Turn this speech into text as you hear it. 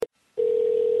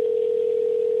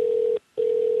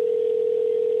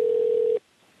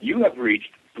You have reached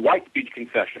Dwight Beach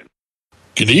Concession.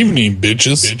 Good evening,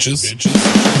 bitches. Hey,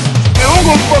 I'm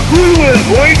gonna fuck who you is,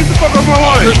 boy. Get the fuck out of my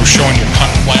I heard life. we're showing your cunt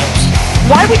flaps.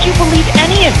 Why would you believe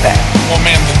any of this? Well,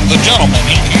 ma'am, the gentleman,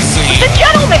 he's The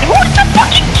gentleman? Who's the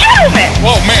fucking gentleman?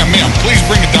 Well, ma'am, please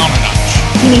bring it down a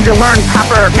notch. You need to learn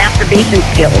proper masturbation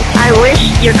skills. I wish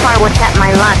your car was at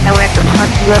my lot. I would have to fuck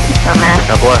you up,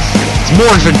 dumbass. God bless you. It's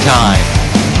morphin' time.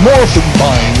 Morphin'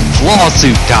 time.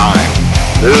 Lawsuit time.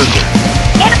 Loser.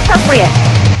 Inappropriate.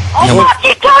 I'll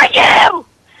fucking kill you!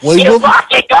 You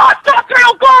fucking cocksucker!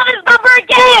 I'll call this number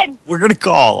again! We're gonna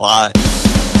call a lot.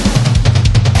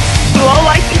 You all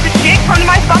like piece of shit? Come to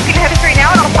my fucking head right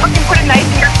now and I'll fucking put a knife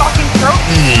in your fucking throat.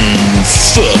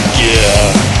 Fuck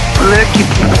yeah. Look, you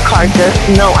piece of carcass.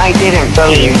 No, I didn't.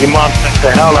 Your mom sent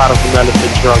the hell out of him out of the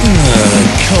drunk.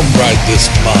 Come ride this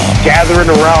mom.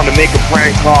 Gathering around to make a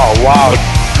prank call. Wow.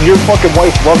 Your fucking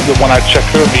wife loves it when I check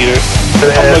her meter.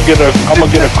 I'm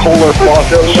gonna get a Kohler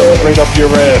faucet and shove it right up your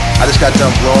ass. I just got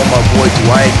done blowing my boy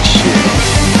Dwight and shit.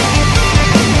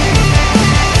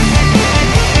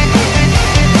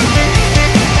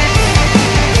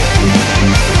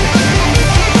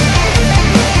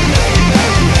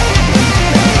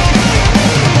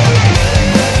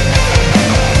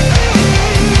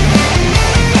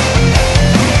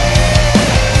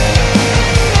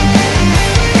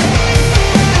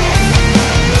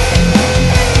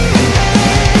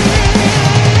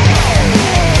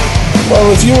 Well,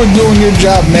 if you were doing your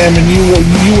job, ma'am, and you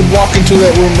would walk into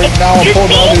that room right now and pull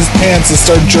down his pants and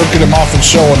start jerking him off and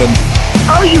showing him.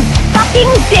 Oh, you fucking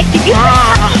dick! Did you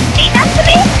fucking say that to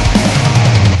me?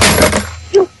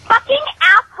 You fucking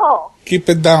asshole! Keep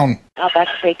it down. Outback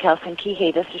Steakhouse in Key.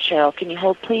 Hey, this is Cheryl. Can you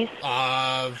hold, please? Do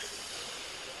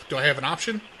I have an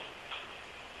option?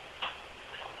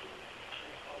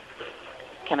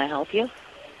 Can I help you?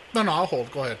 No, I'll hold.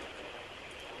 Go ahead.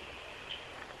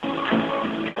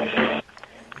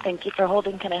 Thank you for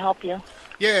holding. Can I help you?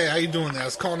 Yeah, how you doing there? I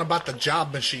was calling about the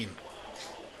job machine.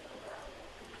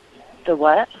 The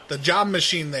what? The job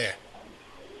machine there.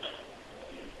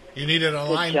 You needed a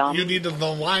line. job? You needed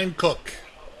the line cook.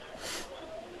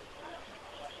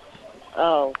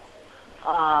 Oh.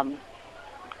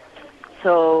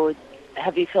 So,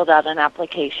 have you filled out an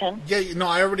application? Yeah, no,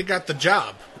 I already got the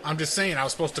job. I'm just saying I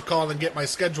was supposed to call and get my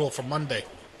schedule for Monday.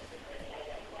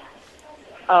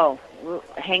 Oh,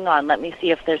 hang on. Let me see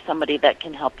if there's somebody that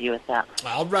can help you with that.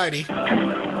 Alrighty.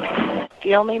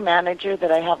 The only manager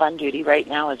that I have on duty right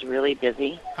now is really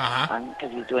busy. Uh-huh.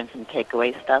 Because he's doing some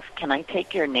takeaway stuff. Can I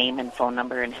take your name and phone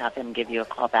number and have him give you a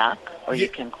call back? Or you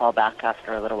can call back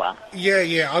after a little while.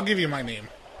 Yeah, I'll give you my name.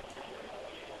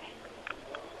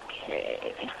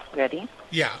 Okay. Ready?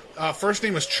 Yeah. First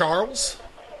name is Charles.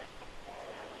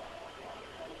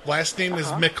 Last name is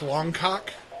Mick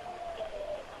Longcock.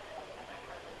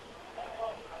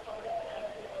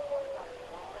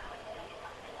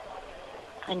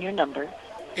 And your number?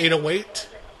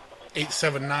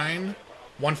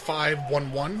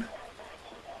 808-879-1511.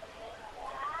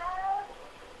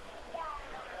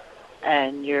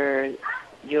 And you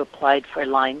applied for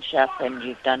line chef and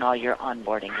you've done all your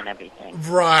onboarding and everything.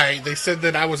 Right. They said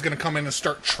that I was going to come in and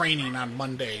start training on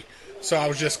Monday, so I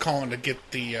was just calling to get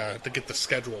the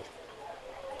schedule.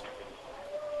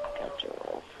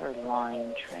 Schedule for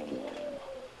line training.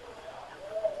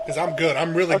 Because I'm good.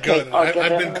 I'm really good.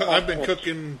 I've been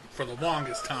cooking for the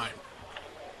longest time.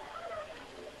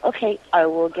 Okay, I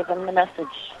will give him the message.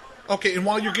 Okay, and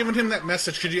while you're giving him that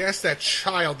message, could you ask that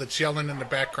child that's yelling in the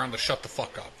background to shut the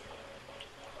fuck up?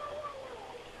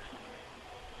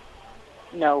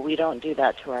 No, we don't do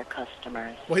that to our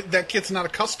customers. Wait, that kid's not a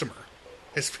customer.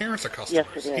 His parents are customers.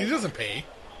 Yes, it is. He doesn't pay.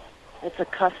 It's a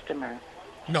customer.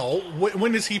 No,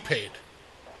 when is he paid?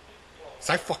 'Cause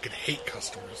I fucking hate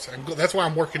customers. That's why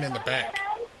I'm working in the back.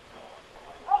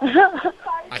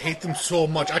 I hate them so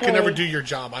much. I can never do your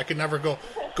job. I can never go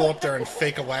up there and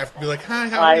fake a laugh and be like, "Hi,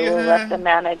 how are you?" I will let the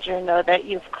manager know that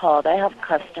you've called. I have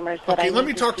customers that I let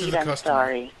me need talk to to feed. the customer. I'm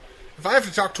sorry. If I have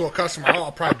to talk to a customer,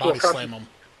 I'll probably body slam them.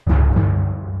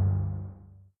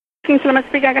 Someone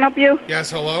speak, I can help you? Yes,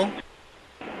 hello?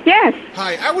 Yes.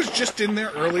 Hi, I was just in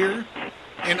there earlier,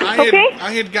 and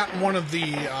I had gotten one of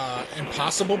the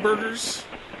Impossible Burgers.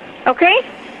 Okay.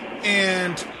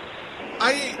 And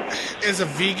I, as a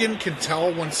vegan, can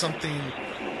tell when something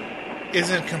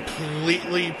isn't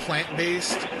completely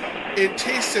plant-based. It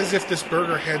tastes as if this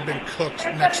burger had been cooked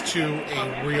next to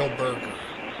a real burger.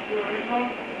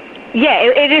 Yeah,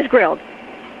 it is grilled.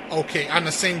 Okay, on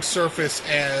the same surface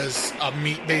as a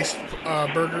meat-based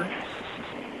burger?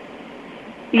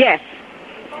 Yes.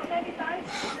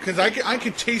 Because I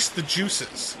can taste the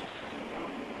juices.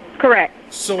 Correct.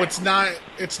 So it's not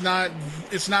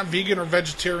vegan or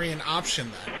vegetarian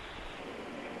option then.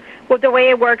 Well, the way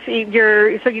it works, you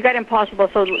got Impossible.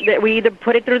 So we either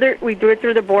do it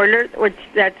through the boiler, which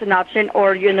that's an option,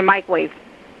 or you're in the microwave.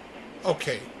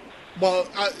 Okay. Well,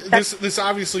 this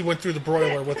obviously went through the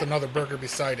broiler with another burger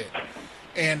beside it,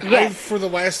 and Yes. I, for the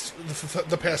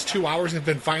past 2 hours, have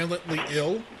been violently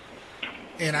ill,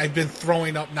 and I've been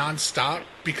throwing up nonstop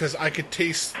because I could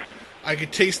taste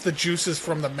the juices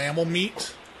from the mammal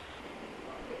meat.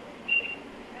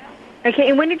 Okay,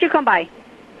 and when did you come by?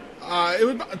 It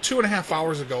was about 2.5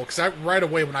 hours ago, because right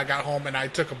away when I got home and I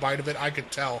took a bite of it, I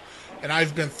could tell, and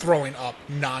I've been throwing up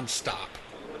nonstop.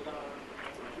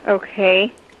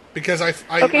 Okay. Because I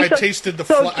so- tasted you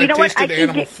know what? I can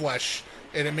animal get- flesh,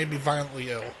 and it made me violently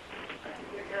ill.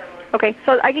 Okay,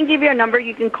 so I can give you a number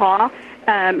you can call,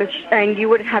 and you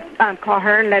would have call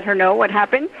her and let her know what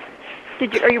happened.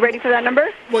 Are you ready for that number?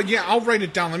 Well, yeah, I'll write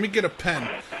it down. Let me get a pen,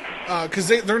 because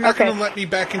they're not Okay. going to let me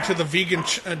back into the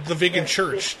vegan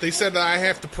church. They said that I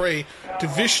have to pray to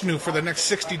Vishnu for the next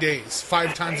 60 days,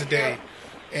 5 times a day,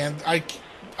 and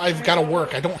I've got to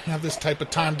work. I don't have this type of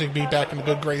time to be back in the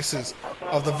good graces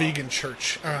of the vegan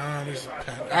church. There's a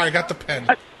pen. All right, I got the pen.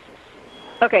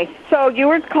 Okay, so you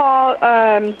would call.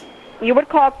 Her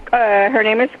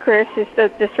name is Chris. Is the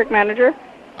district manager.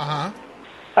 Uh-huh.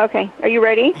 Okay, are you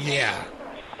ready? Yeah.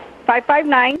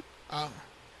 559.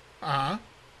 Uh-huh.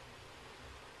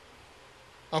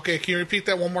 Okay, can you repeat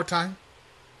that one more time?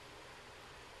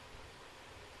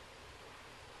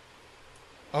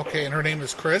 Okay, and her name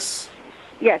is Chris?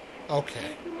 Yes.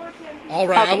 Okay. All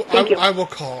right, Okay, thank you. I will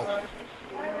call.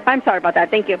 I'm sorry about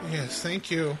that. Thank you. Yes, thank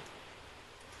you.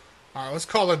 All right, let's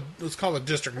call the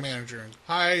district manager.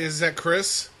 Hi, is that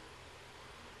Chris?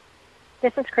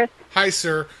 This is Chris. Hi,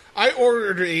 sir. I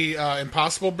ordered a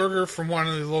Impossible Burger from one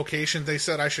of the locations. They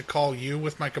said I should call you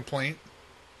with my complaint.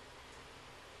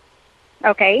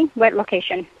 Okay, what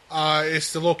location?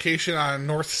 It's the location on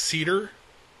North Cedar.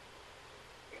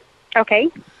 Okay.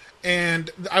 And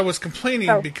I was complaining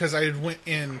Oh. because I had went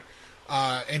in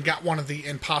and got one of the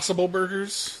Impossible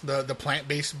Burgers, the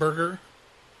plant-based burger.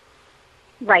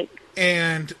 Right.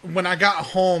 And when I got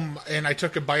home and I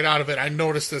took a bite out of it, I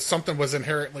noticed that something was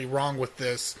inherently wrong with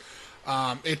this.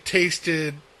 It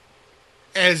tasted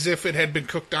as if it had been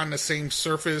cooked on the same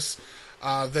surface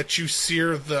that you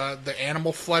sear the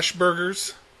animal flesh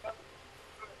burgers.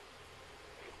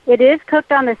 It is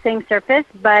cooked on the same surface,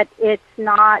 but it's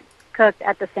not cooked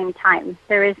at the same time.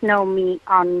 There is no meat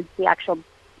on the actual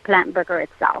plant burger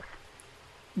itself.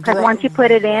 Because once you put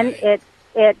it in,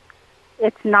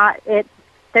 it's not it.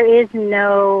 There is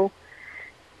no.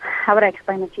 How would I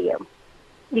explain it to you?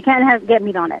 You can't get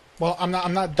meat on it. Well, I'm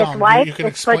not dumb. white, You can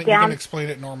it's put explain. You down. can explain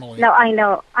it normally. No, I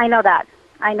know that.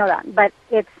 But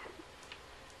it's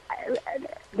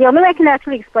the only way I can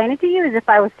actually explain it to you is if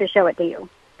I was to show it to you.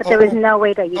 But there is no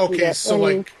way that you can Okay, get so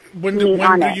any like when do meat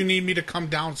on it. you need me to come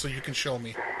down so you can show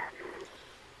me?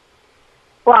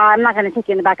 Well, I'm not going to take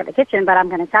you in the back of the kitchen, but I'm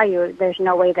going to tell you there's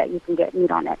no way that you can get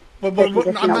meat on it. But There's just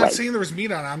I'm no not way. saying there was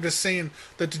meat on it. I'm just saying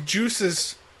that the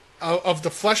juices of the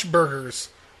flesh burgers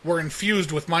were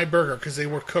infused with my burger because they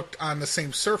were cooked on the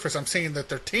same surface. I'm saying that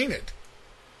they're tainted.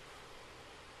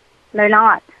 They're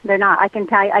not. They're not. I can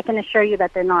tell you. I can assure you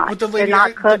that they're not. But the they're lady,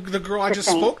 not cooked the girl I the just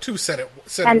same. spoke to said it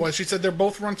And- was. She said they're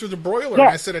both run through the broiler. Yes. And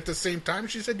I said at the same time.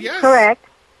 She said yes. Correct.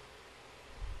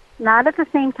 Not at the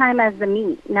same time as the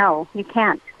meat. No, you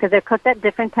can't because they're cooked at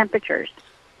different temperatures.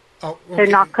 Oh, They're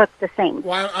okay. not cooked the same.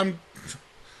 Well,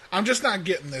 I'm just not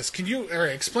getting this. Can you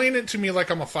explain it to me like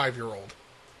I'm a 5-year-old?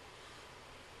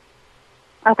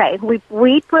 Okay,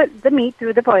 we put the meat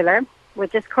through the boiler,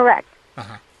 which is correct.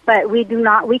 Uh-huh. But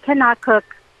we cannot cook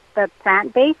the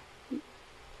plant-based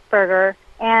burger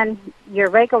and your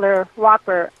regular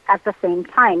Whopper at the same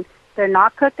time. They're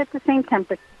not cooked at the same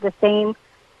the same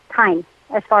time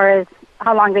as far as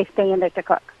how long they stay in there to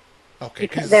cook. Okay,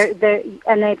 because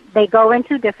They go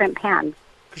into different pans.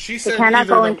 she They said cannot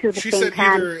either go into the she same said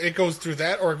pan. either it goes through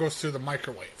that or it goes through the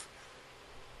microwave.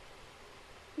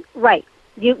 Right.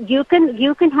 You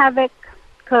can have it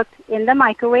cooked in the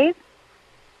microwave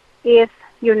if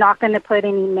you're not going to put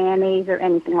any mayonnaise or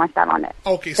anything like that on it.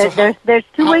 Okay, so There's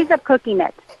two ways of cooking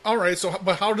it. all right. So,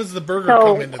 but how does the burger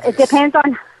So come into this? it depends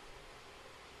on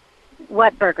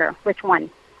what burger, which one.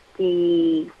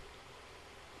 The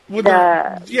Well,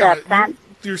 the plant.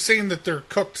 you're saying that they're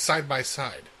cooked side by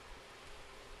side.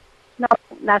 No,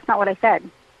 that's not what I said.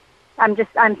 I'm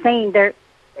saying they're.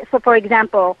 So, for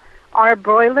example, our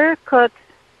broiler cooks.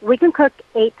 We can cook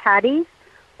 8 patties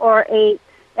or 8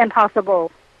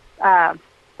 Impossible,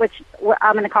 which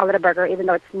I'm going to call it a burger, even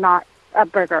though it's not a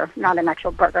burger, not an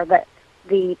actual burger, but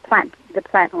the plant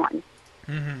one.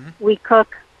 Mm-hmm. We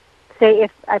cook. Say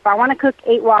if I want to cook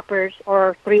 8 Whoppers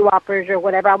or 3 Whoppers or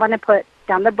whatever I want to put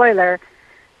down the broiler,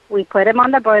 we put them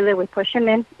on the boiler. We push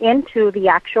them into the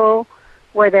actual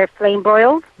where they're flame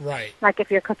broiled. Right. Like if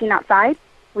you're cooking outside,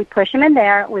 we push them in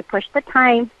there. We push the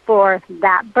time for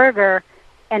that burger,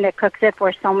 and it cooks it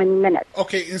for so many minutes.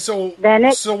 Okay, and so then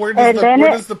it, so where and does then where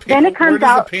it, does the pan then it comes where does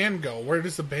out, the pan go? Where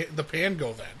does the pan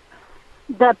go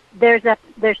then?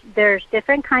 There's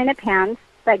different kind of pans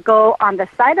that go on the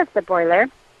side of the broiler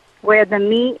where the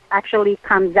meat actually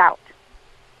comes out.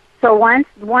 So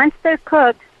once they're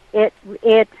cooked, it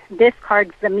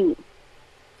discards the meat.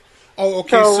 Oh,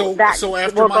 okay. So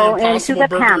after will my go Impossible into the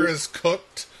Burger pan. is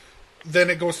cooked, then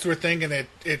it goes through a thing and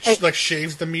it like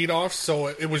shaves the meat off. So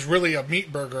it was really a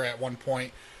meat burger at one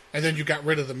point, and then you got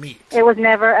rid of the meat. It was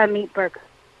never a meat burger.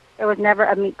 It was never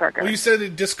a meat burger. Well, you said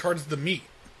it discards the meat.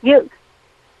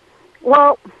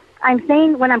 Well, I'm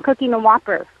saying when I'm cooking the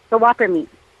Whopper meat.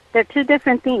 They're two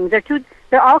different things.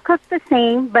 They're all cooked the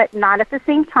same, but not at the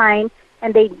same time,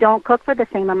 and they don't cook for the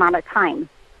same amount of time,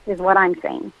 is what I'm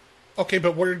saying. Okay,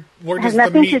 but where It does has the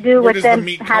nothing meat to do where with does the them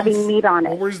meat come having meat on it.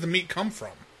 Well, where does the meat come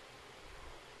from?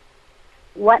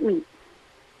 What meat?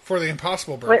 For the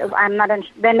Impossible Burger.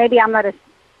 Then maybe I'm not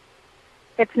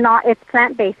it's not, it's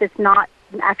plant-based. It's not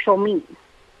an actual meat.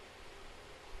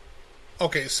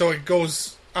 Okay, so it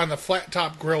goes on the flat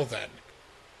top grill then.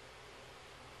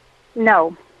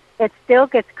 No. It still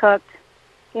gets cooked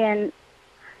in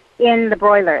the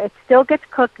broiler. It still gets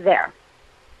cooked there.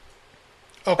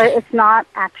 Okay. But it's not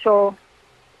actual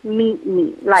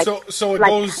meat. Like so it like,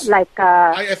 goes. Like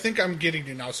I think I'm getting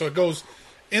you now. So it goes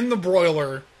in the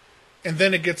broiler, and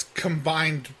then it gets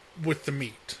combined with the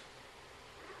meat.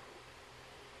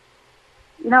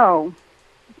 No.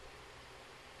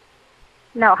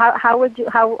 How would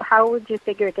you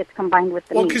figure it gets combined with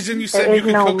the meat? Well, because then you said you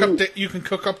can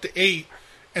cook up to 8,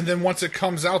 and then once it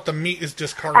comes out, the meat is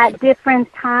discarded at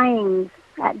different times.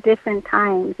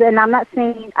 And I'm not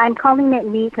saying I'm calling it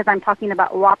meat because I'm talking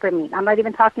about Whopper meat. I'm not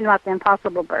even talking about the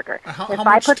Impossible Burger. How if I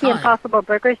much put time? the Impossible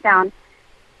Burgers down,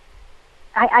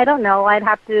 I don't know. I'd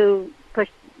have to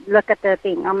look at the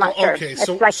thing. I'm not sure. Okay, It's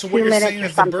so like so 2 what you're minutes saying or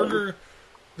is something.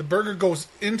 the burger goes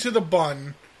into the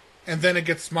bun, and then it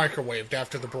gets microwaved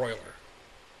after the broiler.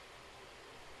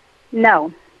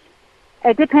 No.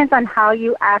 It depends on how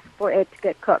you ask for it to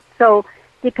get cooked. So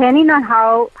depending on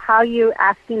how you're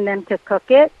asking them to cook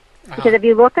it, because if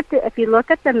you look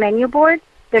at the menu board,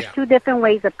 there's 2 different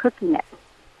ways of cooking it,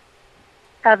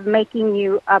 of making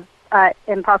you a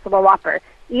Impossible Whopper.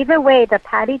 Either way, the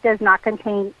patty does not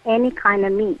contain any kind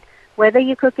of meat, whether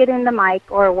you cook it in the mic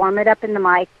or warm it up in the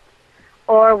mic,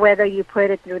 or whether you put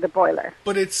it through the broiler.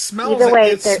 But it smells. Either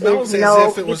way, it there smells is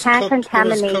as if it you was can't cooked. It was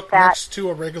contaminate cooked that. next to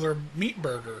a regular meat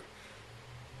burger.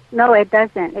 No, it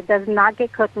doesn't. It does not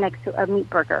get cooked next to a meat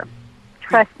burger.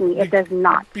 Trust me, it does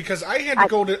not. Because I had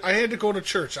to go to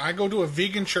church. I go to a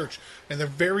vegan church, and they're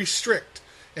very strict.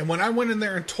 And when I went in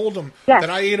there and told them that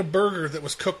I ate a burger that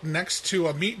was cooked next to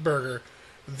a meat burger,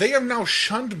 they have now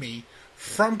shunned me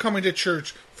from coming to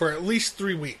church for at least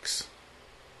 3 weeks.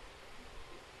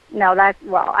 No,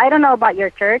 I don't know about your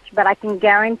church, but I can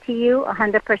guarantee you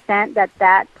 100%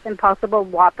 that Impossible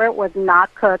Whopper was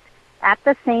not cooked at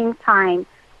the same time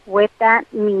with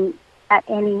that meat at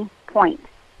any point.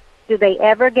 Do they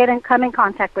ever come in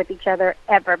contact with each other?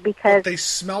 Ever? Because they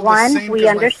smell one, the same, we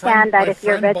understand that if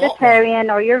you're vegetarian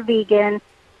or you're vegan,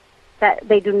 that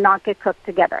they do not get cooked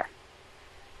together.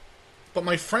 But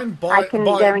my friend I can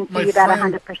guarantee you that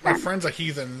 100%. My friend's a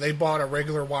heathen. They bought a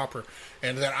regular Whopper,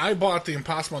 and then I bought the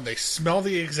Impossible, and they smell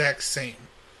the exact same.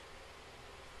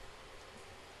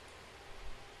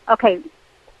 Okay.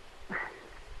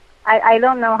 I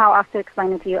don't know how else to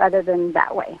explain it to you other than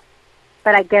that way.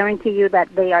 But I guarantee you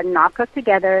that they are not cooked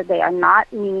together. They are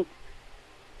not meat.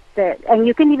 And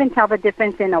you can even tell the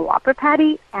difference in a Whopper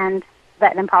patty and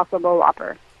that Impossible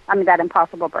Whopper. That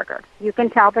Impossible Burger. You can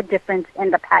tell the difference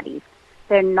in the patties.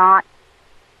 They're not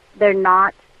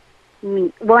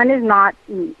meat. One is not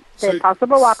meat. The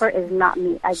Impossible Whopper is not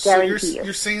meat. I guarantee you.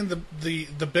 You're saying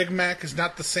the Big Mac is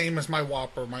not the same as my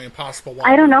Whopper, my Impossible Whopper.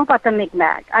 I don't know about the Big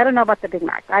Mac. I don't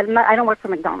work for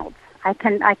McDonald's.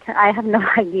 I have no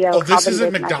idea. Oh, this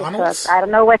isn't Big Mac McDonald's? is cooked. I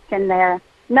don't know what's in there.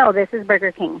 No, this is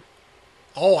Burger King.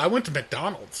 Oh, I went to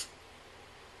McDonald's.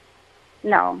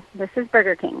 No, this is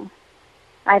Burger King.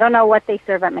 I don't know what they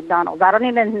serve at McDonald's. I don't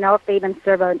even know if they even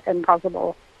serve an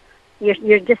Impossible.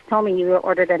 You just told me you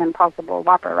ordered an Impossible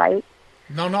Whopper, right?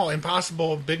 No,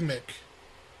 Impossible Big Mac.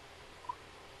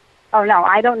 Oh no,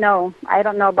 I don't know. I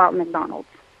don't know about McDonald's.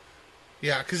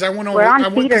 Yeah, because I went over. We're on I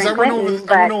went, Cedar 'cause I and went Clinton, over. I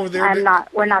but went over there. I'm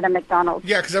not. We're not a McDonald's.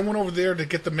 Yeah, because I went over there to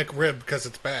get the McRib because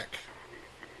it's back.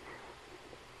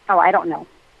 Oh, I don't know.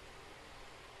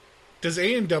 Does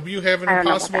A&W have an I don't know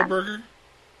about Impossible that. Burger?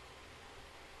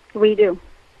 We do.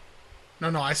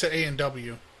 No, I said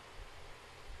A&W.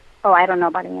 Oh, I don't know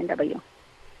about A&W.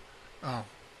 Oh.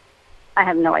 I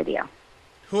have no idea.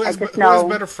 Who has, I just who has know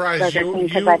better fries, Burger King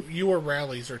 'cause you or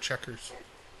Rallies or Checkers?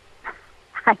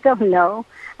 I don't know.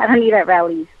 I don't eat at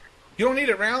Rallies. You don't eat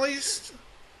at Rallies?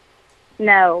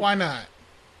 No. Why not?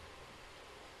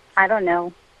 I don't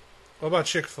know. What about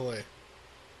Chick-fil-A?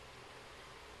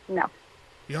 No.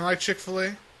 You don't like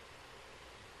Chick-fil-A?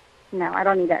 No, I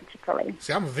don't eat at Chick-fil-A.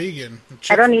 See, I'm a vegan.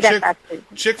 I don't eat at fast food.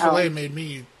 Chick-fil-A Oh. made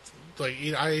me,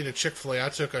 I ate a Chick-fil-A. I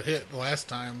took a hit the last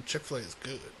time. Chick-fil-A is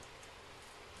good.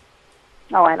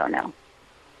 Oh, I don't know.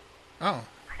 Oh.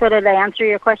 So did I answer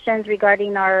your questions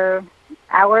regarding our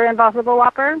Impossible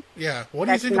Whopper? Yeah. What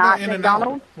do you That's think not about In-N-Out?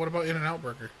 McDonald's? What about In-N-Out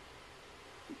Burger?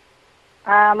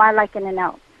 I like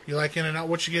In-N-Out. You like In-N-Out?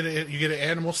 What you get? You get an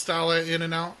animal style at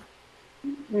In-N-Out?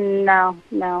 No.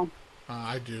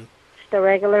 I do. Just a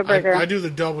regular burger. I do the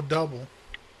double.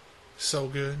 So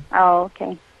good. Oh,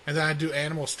 okay. And then I do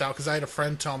animal style because I had a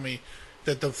friend tell me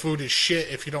that the food is shit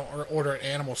if you don't order it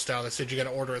animal style. They said you got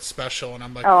to order it special, and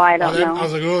I'm like, Oh, I don't know. I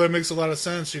was like, oh, that makes a lot of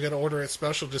sense. You got to order it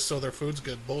special just so their food's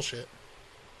good. Bullshit.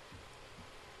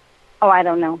 Oh, I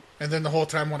don't know. And then the whole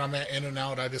time when I'm at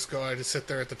In-N-Out, I just sit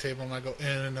there at the table and I go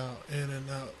In-N-Out,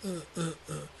 In-N-Out,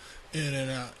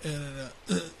 In-N-Out,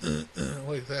 In-N-Out,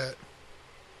 like that.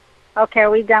 Okay, are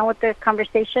we done with the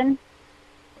conversation?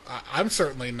 I'm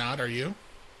certainly not. Are you?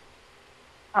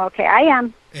 Okay, I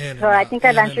am. So I think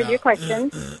I've answered your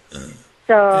questions.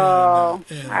 So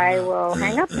I will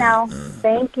hang up now.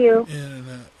 Thank you.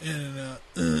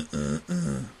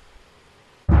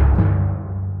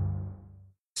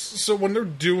 So when they're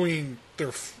doing their...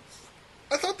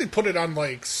 I thought they put it on,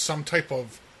 like, some type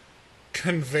of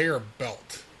conveyor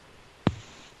belt.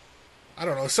 I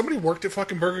don't know. Somebody worked at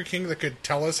fucking Burger King that could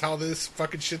tell us how this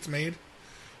fucking shit's made?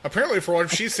 Apparently, for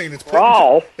what she's saying, it's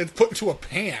put into a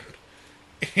pan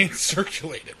and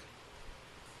circulated.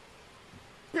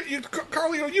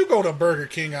 Carlio, you go to Burger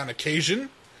King on occasion.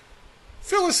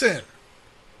 Fill us in.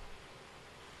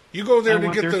 You go there to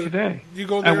get today. You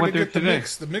go there to get today.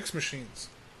 the mix machines.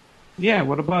 Yeah,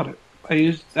 what about it?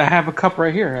 I have a cup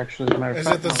right here, actually. As a matter of Is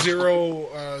fact. it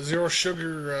the zero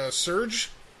sugar surge?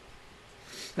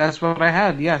 That's what I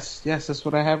had. Yes, that's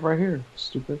what I have right here.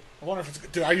 Stupid. I wonder if it's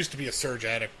dude. I used to be a surge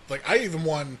addict. Like I even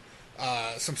won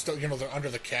some stuff. The under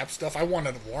the cap stuff. I won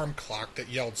an alarm clock that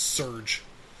yelled surge,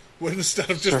 instead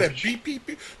of just that beep beep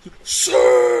beep.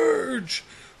 Surge,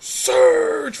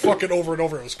 fucking over and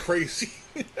over. It was crazy.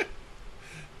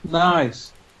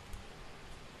 Nice.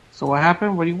 So what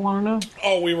happened? What do you want to know?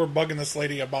 Oh, we were bugging this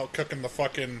lady about cooking the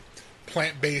fucking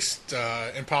plant-based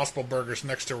Impossible Burgers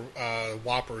next to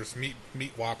Whoppers, meat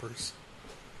Whoppers.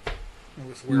 It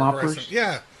was weird. Whoppers?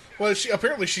 Yeah. Well,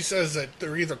 she says that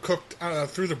they're either cooked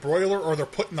through the broiler or they're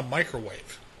put in the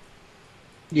microwave.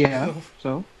 Yeah.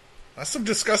 So that's some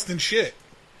disgusting shit.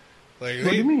 Like,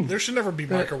 what do you mean? There should never be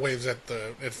microwaves at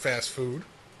fast food.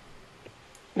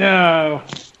 No.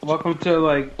 Welcome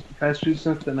to fast food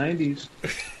since the 90s.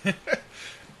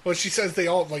 Well, she says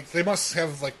they must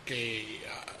have like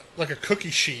a cookie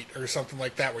sheet or something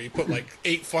like that where you put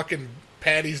 8 fucking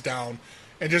patties down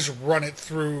and just run it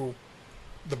through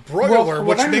the broiler,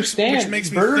 which makes me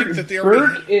think that they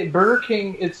already Burger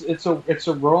King. It's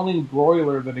a rolling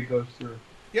broiler that it goes through.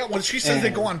 Yeah, when she says they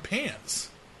go on pans.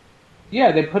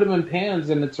 Yeah, they put them in pans,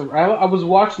 and I was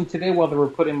watching today while they were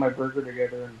putting my burger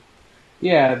together, and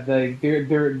yeah,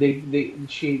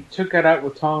 she took it out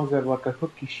with tongs out of a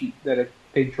cookie sheet that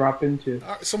they drop into.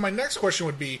 So my next question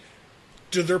would be,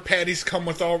 do their patties come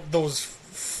with all those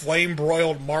flame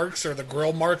broiled marks or the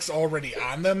grill marks already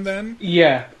on them? Then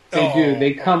yeah, they do.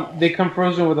 They come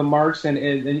frozen with the marks,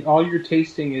 and all you're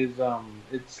tasting is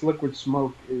it's liquid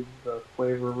smoke is the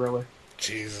flavor really.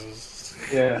 Jesus.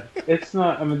 Yeah, it's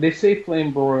not. I mean, they say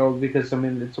flame broiled because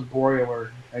it's a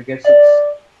broiler. I guess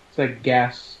it's like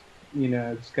gas.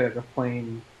 It's got a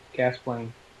gas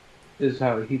flame. Is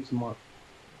how it heats them up.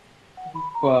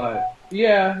 But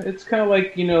yeah, it's kind of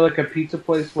like like a pizza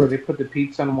place where they put the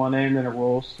pizza on one end and it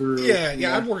rolls through.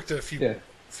 Yeah. I've worked at a few.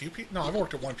 No, I've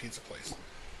worked at one pizza place.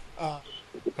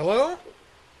 Hello.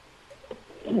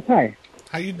 Hi.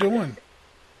 How you doing?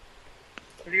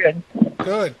 Pretty good.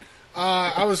 Good.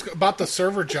 I was about the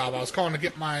server job. I was calling to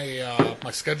get my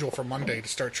my schedule for Monday to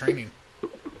start training.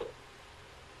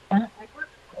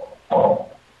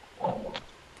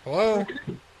 Hello?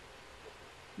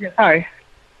 Yeah, hi.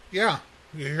 Yeah.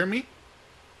 You hear me?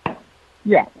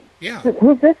 Yeah. Yeah.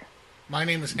 Who's this? My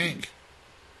name is Hank.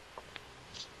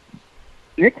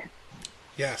 Nick?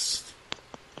 Yes.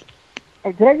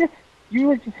 Oh, did I just... You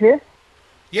were just here?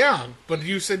 Yeah, but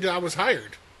you said I was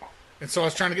hired. And so I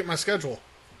was trying to get my schedule.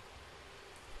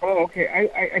 Oh, okay.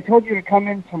 I told you to come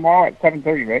in tomorrow at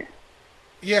 7:30, right?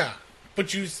 Yeah.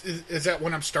 But is that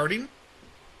when I'm starting?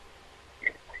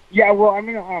 Yeah, well, I'm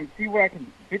going to see what I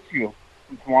can fit you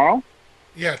from tomorrow.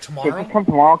 Yeah, So tomorrow? just come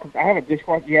tomorrow, because I have a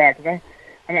dishwasher. Yeah, because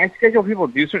I schedule people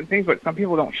to do certain things, but some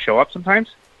people don't show up sometimes.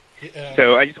 Yeah.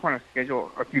 So I just want to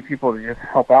schedule a few people to just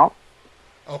help out.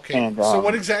 Okay. And, So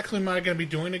what exactly am I going to be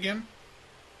doing again?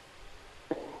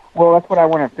 Well, that's what I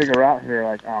want to figure out here.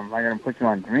 Like, am I going to put you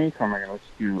on drinks, or am I going to let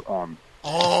you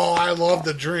Oh, I love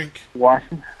the drink.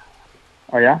 washing?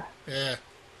 Oh, yeah? Yeah.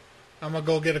 I'm going to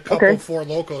go get a couple Okay. of Four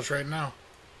Locos right now.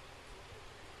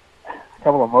 A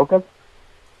couple of mochas?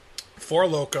 Four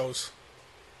Locos.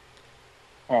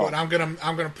 Oh. But I'm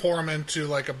gonna pour them into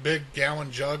like a big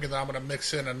gallon jug, and then I'm gonna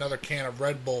mix in another can of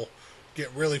Red Bull. Get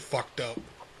really fucked up.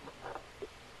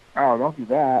 Oh, don't do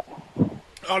that.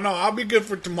 Oh no, I'll be good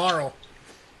for tomorrow.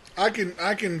 I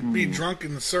can be drunk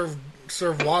and serve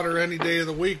water any day of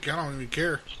the week. I don't even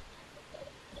care.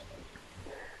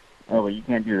 Oh, but you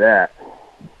can't do that.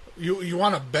 You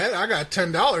want to bet? I got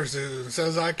 $10. It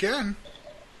says I can.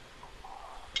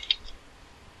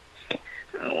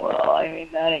 Well, I mean,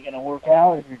 that ain't going to work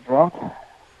out if you're drunk.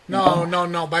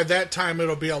 No. By that time,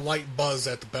 it'll be a light buzz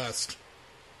at the best.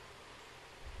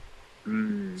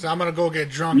 So I'm gonna go get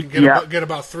drunk and get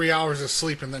about 3 hours of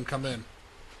sleep and then come in.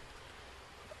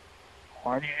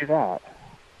 Why do you do that?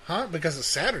 Huh? Because it's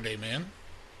Saturday, man.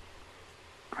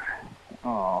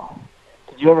 Oh.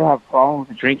 Did you ever have problems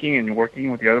with drinking and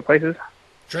working with the other places?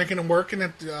 Drinking and working,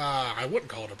 I wouldn't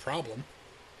call it a problem.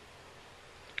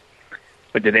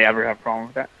 But did they ever have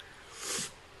problems with that?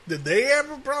 Did they have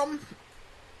a problem?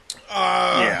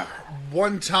 Yeah.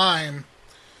 One time,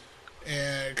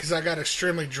 because I got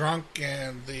extremely drunk,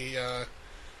 and who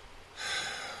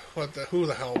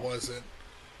the hell was it?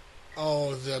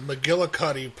 Oh, the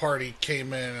McGillicuddy party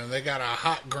came in, and they got a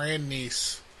hot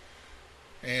grandniece,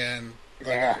 and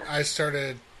I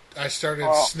started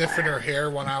sniffing her hair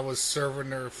when I was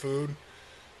serving her food.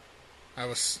 I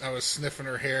was sniffing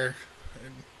her hair,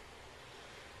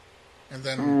 and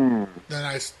then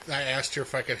I asked her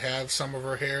if I could have some of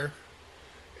her hair,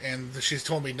 and she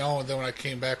told me no. And then when I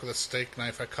came back with a steak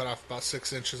knife, I cut off about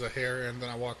 6 inches of hair, and then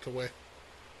I walked away.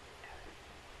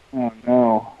 Oh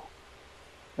no,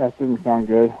 that didn't sound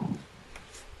good.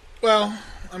 Well,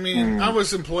 I mean, I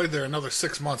was employed there another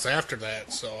 6 months after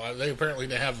that, so they apparently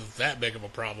didn't have that big of a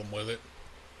problem with it.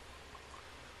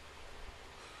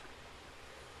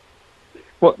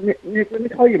 Well, Nick, let me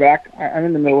call you back. I'm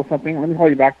in the middle of something. Let me call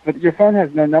you back. But your phone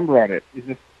has no number on it.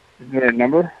 Is there a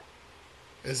number?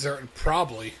 Is there?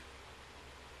 Probably.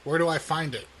 Where do I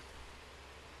find it?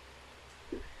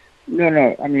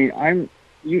 No. I mean,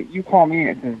 you call me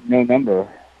and it says no number.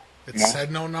 It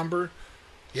said no number?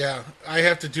 Yeah, I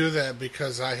have to do that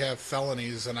because I have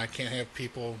felonies and I can't have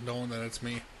people knowing that it's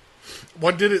me.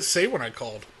 What did it say when I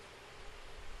called?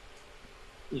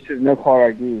 It says no caller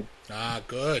ID. Ah,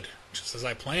 good. Just as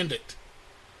I planned it.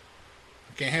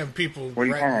 I can't have people... What are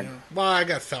you talking about? Well, I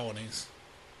got felonies.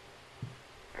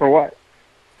 For what?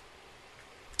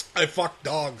 I fuck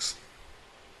dogs.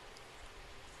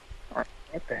 What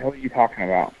the hell are you talking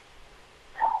about?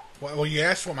 Well, you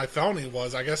asked what my felony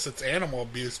was. I guess it's animal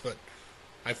abuse, but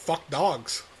I fuck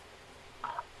dogs.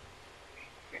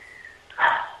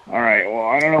 All right, well,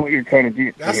 I don't know what you're trying to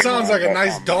do. That sounds like a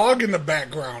nice dog in the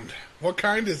background. What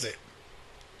kind is it?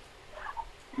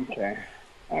 Okay.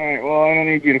 All right, well, I don't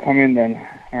need you to come in then.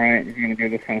 All right, if you're going to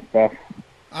do this kind of stuff.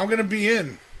 I'm going to be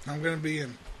in. No. I'm going to be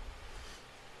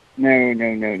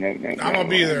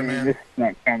there, man. This is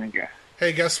not sounding good.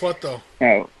 Hey, guess what, though?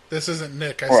 No. This isn't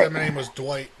Nick. I What? said my name was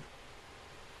Dwight.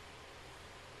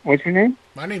 What's your name?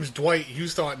 My name's Dwight. You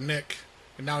thought Nick.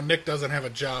 And now Nick doesn't have a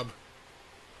job.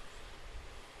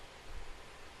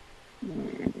 I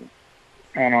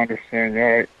don't understand. All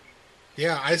right.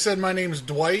 Yeah, I said my name's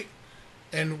Dwight,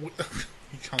 and he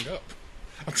hung up.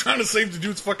 I'm trying to save the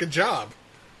dude's fucking job.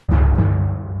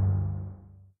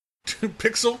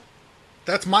 Pixel?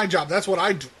 That's my job. That's what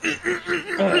I do.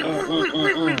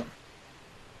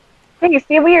 Hey, you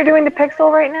see what you're doing to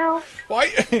Pixel right now? Well,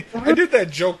 I did that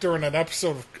joke during an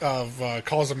episode of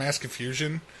Calls of Mass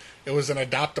Confusion. It was an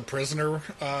Adopt a Prisoner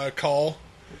call.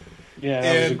 Yeah,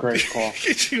 that was a great call.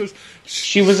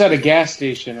 she was at a gas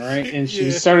station, right? And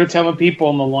she started telling people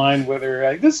on the line with her,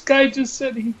 like, this guy just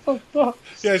said he fucked dogs.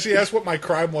 Yeah, she asked what my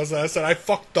crime was, and I said, I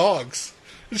fuck dogs.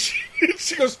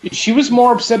 She goes. She was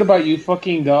more upset about you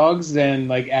fucking dogs than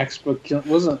like Axel killing.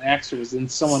 Wasn't Axel? Was than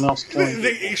someone else killing.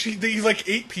 They like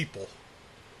ate people.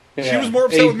 Yeah, she was more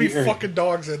upset with me or- fucking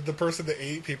dogs than the person that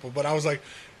ate people. But I was like,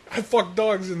 I fucked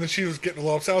dogs, and then she was getting a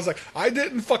little upset. I was like, I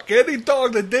didn't fuck any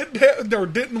dog that didn't have, or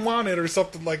didn't want it or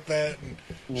something like that. And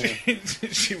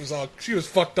she was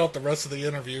fucked up the rest of the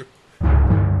interview.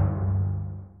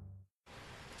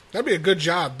 That'd be a good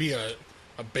job. Be a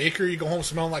baker. You go home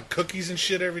smelling like cookies and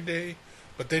shit every day.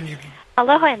 But then you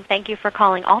Aloha and thank you for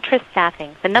calling Ultra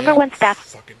Staffing, the number one staff.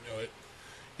 fucking know it.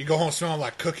 You go home smelling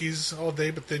like cookies all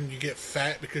day, but then you get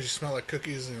fat because you smell like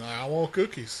cookies, and you're like, I want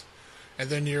cookies. And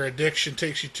then your addiction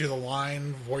takes you to the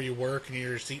line where you work, and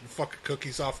you're just eating fucking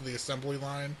cookies off of the assembly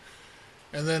line.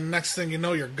 And then next thing you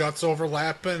know, your gut's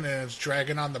overlapping, and it's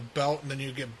dragging on the belt, and then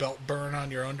you get belt burn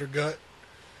on your undergut.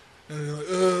 And you're like,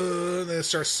 and then it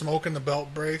starts smoking, the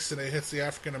belt breaks, and it hits the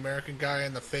African-American guy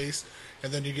in the face,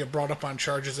 and then you get brought up on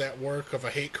charges at work of a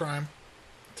hate crime.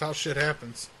 That's how shit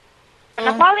happens.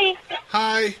 Polly.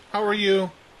 Hi, how are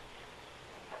you?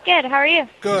 Good, how are you?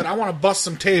 Good, I want to bust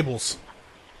some tables.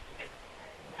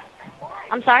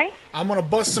 I'm sorry? I'm going to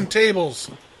bust some tables.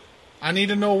 I need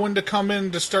to know when to come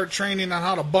in to start training on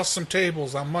how to bust some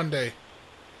tables on Monday.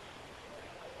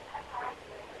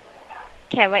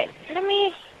 Okay, wait. Let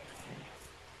me...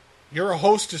 You're a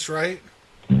hostess, right?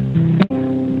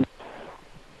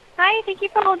 Hi, thank you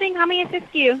for holding. How may I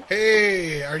assist you?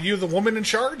 Hey, are you the woman in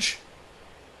charge?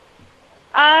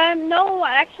 No,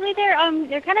 actually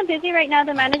they're kind of busy right now,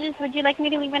 the managers. Would you like me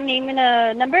to leave a name and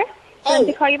a number for them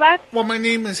to call you back? Well, my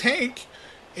name is Hank,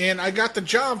 and I got the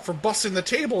job for busting the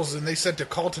tables, and they said to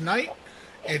call tonight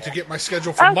and to get my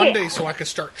schedule for Okay. Monday so I could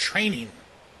start training.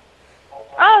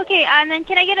 Oh, okay, and then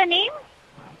can I get a name?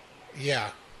 Yeah.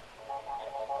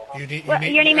 You need, Your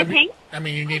name is Hank? I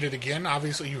mean, you need it again.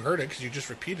 Obviously, you heard it because you just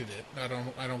repeated it. I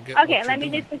don't get. Okay, what let you're me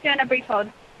doing. just put you on a brief hold.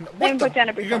 Let me put you on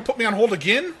a brief You're gonna hold. put me on hold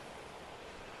again?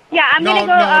 Yeah, I'm no,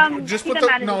 gonna go no, just to put the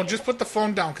the manager. just put the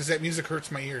phone down because that music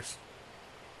hurts my ears.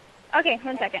 Okay,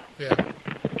 1 second. Yeah.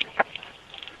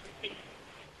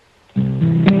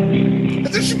 And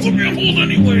then she put me on hold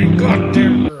anyway. God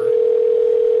damn her.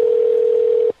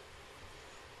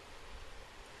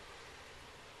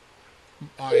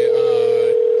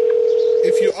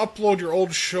 If you upload your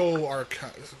old show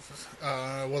archive,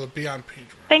 will it be on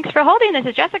Patreon? Thanks for holding. This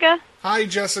is Jessica. Hi,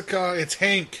 Jessica. It's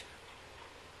Hank.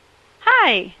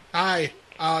 Hi. Hi.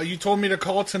 You told me to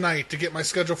call tonight to get my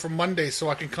schedule for Monday so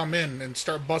I can come in and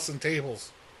start busting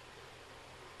tables.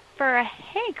 For a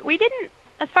Hank, we didn't,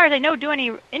 as far as I know, do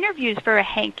any interviews for a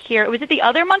Hank here. Was it the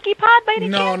other monkey pod by any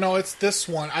chance? No, it's this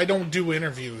one. I don't do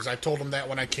interviews. I told them that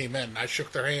when I came in. I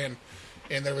shook their hand,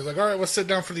 and they was like, all right, let's sit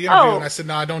down for the interview. Oh. And I said,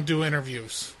 no, I don't do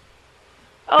interviews.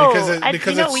 Oh, Because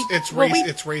it's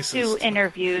racist. Do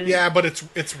interviews. Yeah, but it's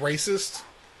racist.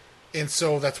 And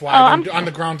so that's why on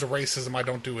the grounds of racism, I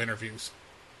don't do interviews.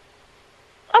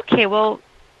 Okay, well,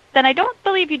 then I don't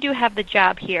believe you do have the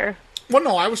job here. Well,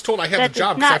 no, I was told I had That the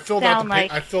job does because not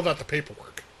I filled out the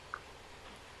paperwork.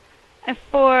 And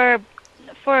for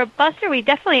a buster, we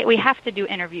have to do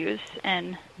interviews,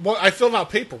 and Well, I filled out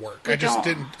paperwork. We I just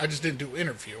don't. didn't do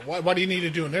interview. Why do you need to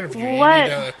do an interview?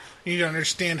 What? You need to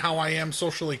understand how I am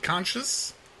socially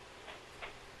conscious.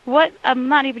 what? I'm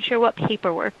not even sure what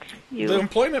paperwork The you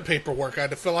employment paperwork. I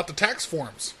had to fill out the tax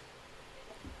forms.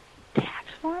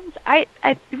 forms. I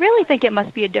really think it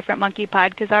must be a different monkey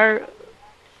pod because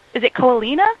is it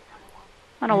Koalina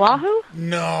on Oahu?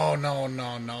 No.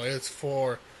 It's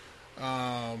for,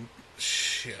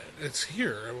 shit. It's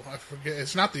here. I forget.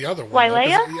 It's not the other one. though, 'cause,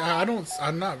 Wailea? yeah,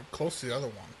 I'm not close to the other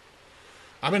one.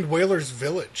 I'm in Whalers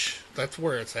Village. That's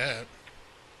where it's at.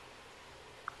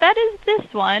 That is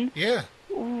this one. Yeah.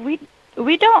 We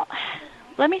don't.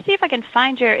 Let me see if I can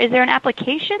find your. Is there an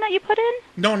application that you put in?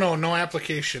 No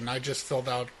application. I just filled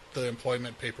out the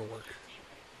employment paperwork.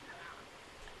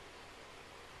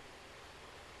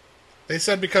 They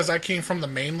said because I came from the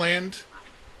mainland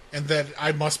and that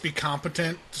I must be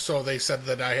competent, so they said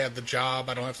that I had the job.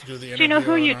 I don't have to do the interview. Do you know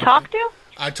who I you don't have talked to?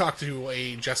 I talked to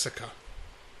a Jessica.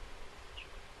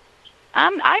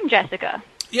 I'm Jessica.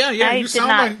 Yeah, I you did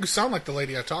sound not like the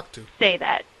lady I talked to. say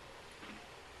that.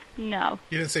 No.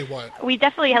 You didn't say what? We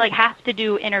definitely have to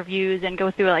do interviews and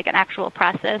go through an actual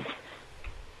process.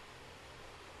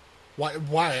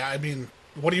 Why? I mean,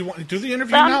 what do you want? Do the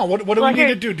interview Well, now. What do well, we here-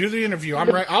 need to do? Do the interview. I'm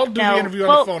ready. I'll do No, the interview on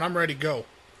well- the phone. I'm ready to go.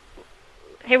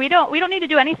 Hey, we don't need to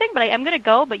do anything, but I am going to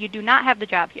go. But you do not have the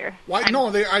job here. Why? I'm No,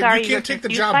 you sorry you're can't take the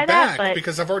confused job by back that, but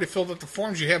because I've already filled out the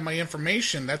forms. You have my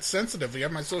information. That's sensitive. You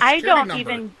have my social I security don't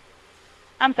number. even.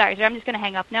 I'm sorry, sir. I'm just going to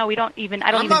hang up. No, we don't even.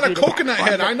 I don't I'm even not a do the coconut tax form.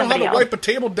 head. That's I know how to somebody else. wipe a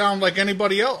table down like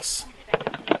anybody else.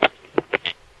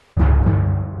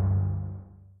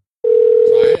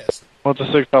 What's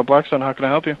the 6 Blackstone? How can I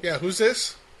help you? Yeah, who's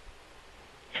this?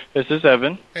 This is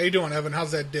Evan. How you doing, Evan?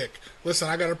 How's that dick? Listen,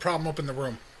 I got a problem up in the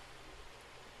room.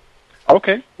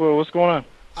 Okay. Well, what's going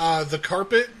on? The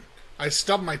carpet, I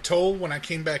stubbed my toe when I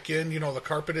came back in, the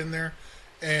carpet in there,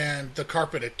 and the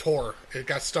carpet, it tore. It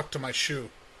got stuck to my shoe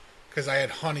because I had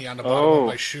honey on the bottom of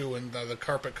my shoe, and the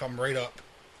carpet come right up.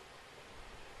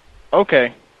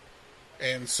 Okay.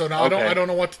 And so now Okay. I don't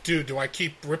know what to do. Do I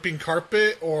keep ripping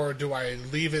carpet, or do I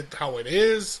leave it how it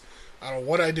is? I don't know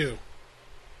what I do.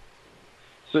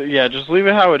 So yeah, just leave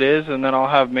it how it is, and then I'll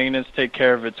have maintenance take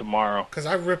care of it tomorrow. Because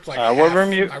I ripped like what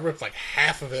room you? I ripped like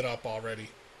half of it up already.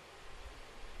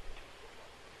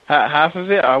 Half of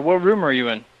it. What room are you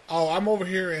in? Oh, I'm over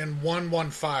here in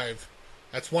 115.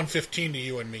 That's 115 to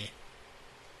you and me.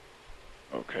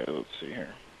 Okay, let's see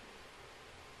here.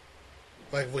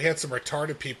 Like, if we had some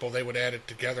retarded people, they would add it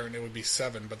together and it would be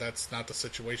 7, but that's not the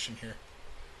situation here.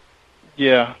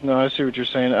 Yeah, no, I see what you're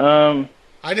saying.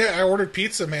 I ordered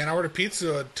pizza, man. I ordered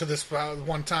pizza to this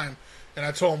one time, and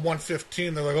I told them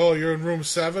 115. They're like, "Oh, you're in room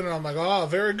 7," and I'm like, "Oh,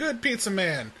 very good, pizza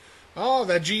man. Oh,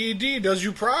 that GED does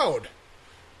you proud."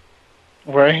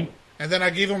 Right. And then I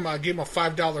gave him a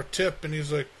 $5 tip, and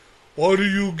he's like, "Why do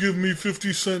you give me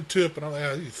 50-cent tip?" And I'm like,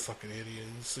 "Oh, you fucking idiot."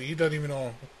 So he doesn't even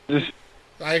know.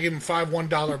 I gave him 5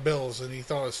 $1 bills, and he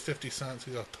thought it was 50 cents.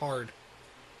 He's a tard.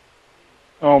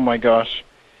 Oh my gosh.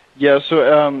 Yeah.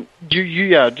 So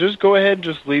just go ahead and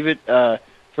just leave it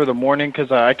for the morning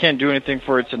because I can't do anything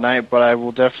for it tonight, but I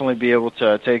will definitely be able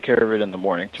to take care of it in the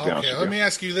morning. To be honest Okay, with let me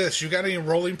ask you this: you got any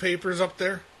rolling papers up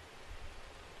there?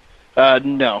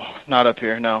 No, not up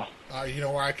here. No. You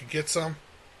know where I could get some?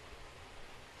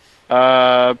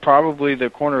 Probably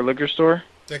the corner liquor store.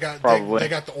 They got Probably. they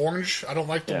got the orange. I don't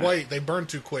like the Yeah. white. They burn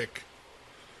too quick.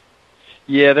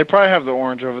 Yeah, they probably have the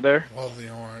orange over there. Love the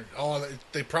orange. Oh,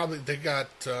 they got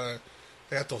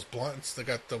those blunts. They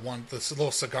got the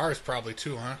little cigars probably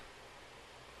too, huh?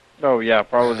 Oh yeah,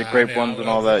 probably the grape ones and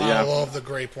all that. Yeah. I love the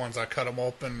grape ones. I cut them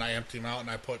open, and I empty them out, and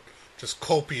I put just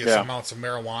copious Yeah. amounts of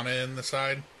marijuana in the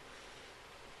side.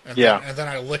 And Yeah. then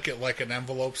I lick it like an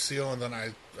envelope seal, and then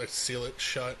I seal it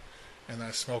shut, and then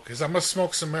I smoke. Because I'm going to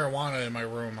smoke some marijuana in my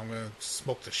room. I'm going to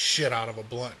smoke the shit out of a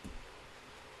blunt.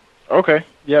 Okay.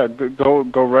 Yeah. Go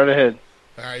right ahead.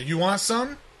 All right, you want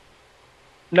some?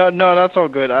 No, that's all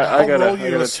good. I I'll roll gotta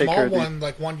you a take care small of these. one,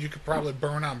 like one you could probably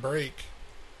burn on break.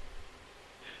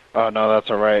 Oh no, that's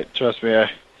all right. Trust me,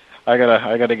 I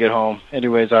gotta get home.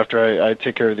 Anyways, after I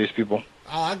take care of these people.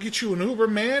 Oh, I'll get you an Uber,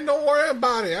 man. Don't worry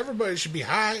about it. Everybody should be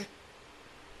high.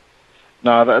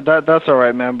 No, that's all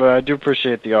right, man. But I do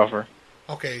appreciate the offer.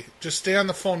 Okay, just stay on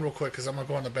the phone real quick, because I'm going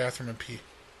to go in the bathroom and pee.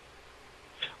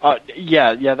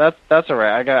 Yeah, that's all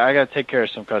right. I gotta take care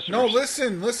of some customers. No,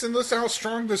 listen how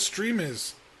strong this stream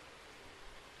is.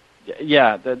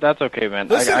 Yeah, that's okay, man.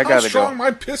 Listen I how gotta strong go. my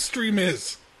piss stream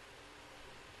is.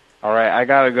 All right, I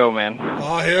gotta go, man.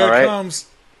 Oh, here All it right? comes.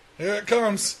 Here it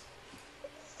comes.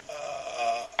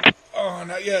 Oh,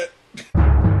 not yet.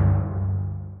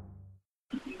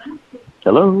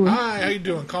 Hello. Hi, how you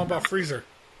doing? Calling about freezer.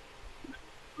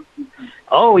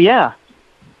 Oh yeah.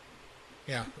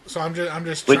 Yeah. So I'm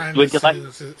just Would trying you to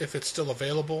like- see if it's still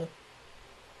available.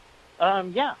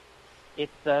 Yeah.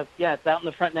 It's it's out in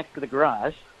the front next to the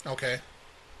garage. Okay.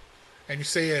 And you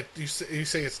say you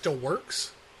say it still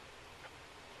works?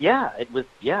 Yeah, it was.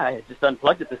 Yeah, I just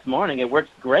unplugged it this morning. It works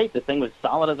great. The thing was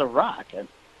solid as a rock. And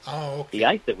Oh, okay. the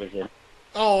ice that was in.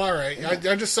 Oh, all right.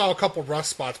 I just saw a couple rust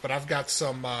spots, but I've got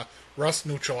some rust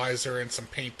neutralizer and some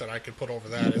paint that I can put over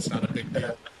that. It's not a big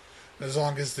deal, as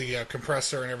long as the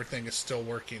compressor and everything is still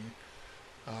working.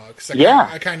 Because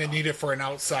I kind of need it for an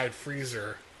outside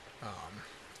freezer,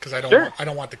 because I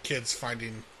don't want the kids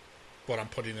finding what I'm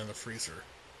putting in the freezer.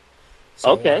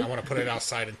 So Okay. I want to put it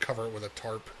outside and cover it with a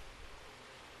tarp.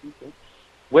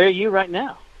 Where are you right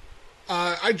now?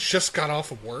 I just got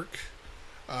off of work.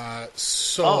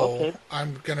 So okay.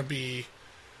 I'm gonna be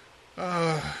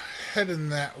heading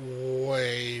that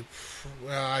way.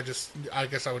 I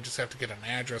guess I would just have to get an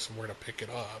address of where to pick it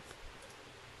up.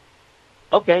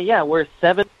 Okay, yeah, we're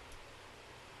 7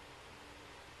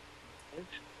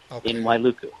 Okay. in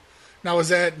Wailuku. Now, is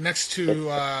that next to?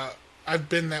 I've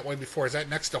been that way before. Is that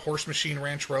next to Horse Machine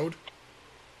Ranch Road?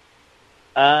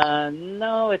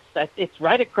 No, it's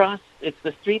right across. It's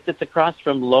the street that's across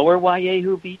from Lower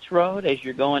Waiahu Beach Road as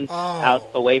you're going out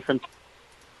away from.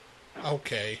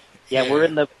 Okay. Yeah, we're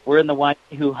in the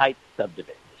Waiahu Heights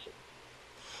subdivision.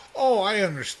 Oh, I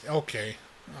understand. Okay.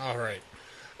 All right.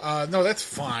 No, that's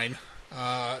fine.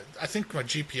 I think my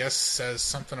GPS says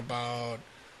something about...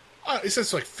 it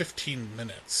says like 15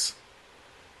 minutes.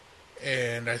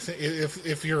 And I think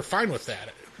if you're fine with that...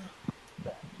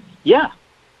 Yeah.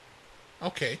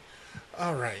 Okay.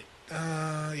 All right.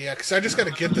 Yeah, because I just got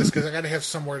to get this because I got to have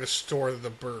somewhere to store the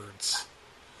birds.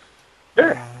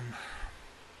 Sure.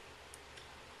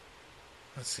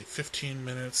 Let's see, 15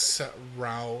 minutes, set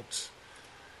route.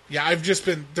 Yeah,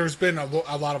 there's been a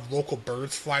lot of local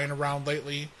birds flying around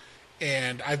lately,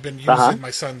 and I've been using my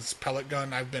son's pellet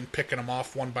gun. I've been picking them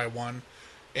off one by one,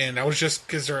 and I was just,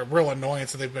 because they're a real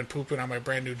annoyance, and they've been pooping on my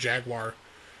brand new Jaguar.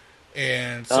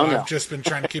 And so I've just been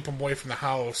trying to keep them away from the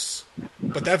house.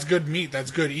 But that's good meat,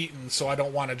 that's good eating, so I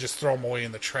don't want to just throw them away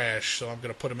in the trash, so I'm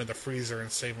going to put them in the freezer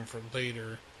and save them for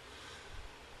later.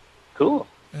 Cool.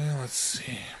 Let's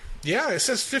see. Yeah, it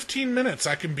says 15 minutes.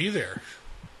 I can be there.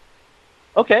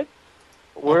 Okay.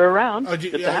 We're around. Are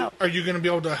you going to be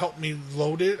able to help me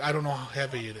load it? I don't know how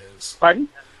heavy it is. Pardon?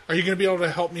 Are you going to be able to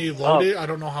help me load it? I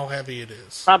don't know how heavy it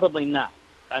is. Probably not.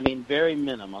 I mean, very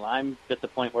minimal. I'm at the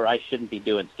point where I shouldn't be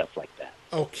doing stuff like that.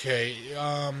 Okay.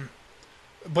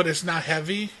 But it's not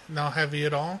heavy? Not heavy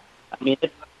at all? I mean,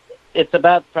 it's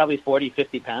about probably 40,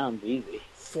 50 pounds easy.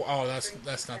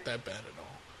 That's not that bad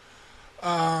at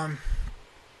all.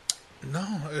 No.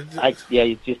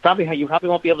 You probably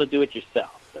won't be able to do it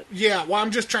yourself. But. Yeah, well,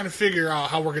 I'm just trying to figure out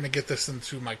how we're going to get this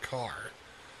into my car.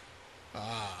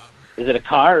 Is it a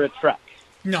car or a truck?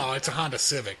 No, it's a Honda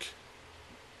Civic.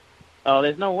 Oh,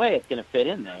 there's no way it's going to fit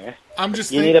in there.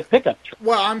 You need a pickup truck.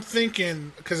 Well, I'm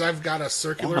thinking, because I've got a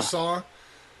circular saw,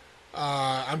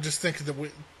 I'm just thinking that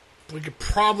we could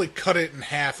probably cut it in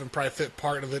half and probably fit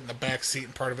part of it in the back seat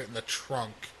and part of it in the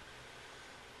trunk.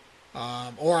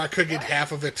 Or I could get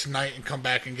half of it tonight and come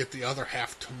back and get the other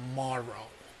half tomorrow.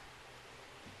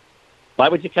 Why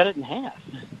would you cut it in half?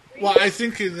 Well, I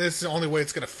think this is the only way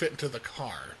it's going to fit into the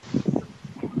car.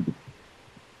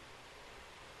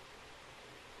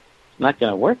 Not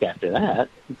going to work after that.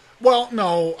 Well,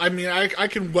 no. I mean, I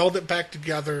can weld it back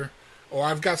together, or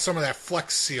I've got some of that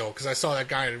Flex Seal, because I saw that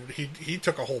guy, he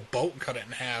took a whole boat and cut it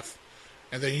in half,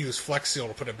 and then he used Flex Seal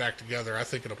to put it back together. I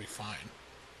think it'll be fine.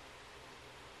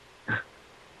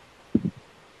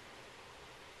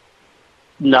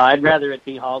 No, I'd rather it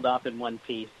be hauled off in one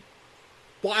piece.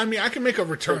 Well, I mean, I can make a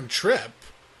return trip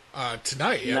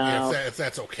tonight, No. I mean, if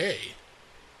that's okay.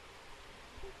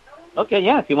 Okay,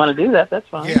 yeah, if you want to do that, that's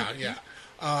fine.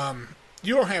 Yeah.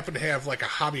 You don't happen to have, like, a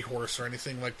hobby horse or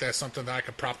anything like that, something that I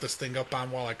could prop this thing up on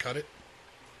while I cut it?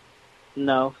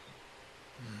 No.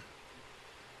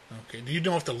 Okay. Do you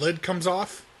know if the lid comes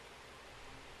off?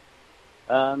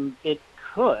 It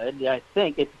could, I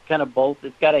think. It's kind of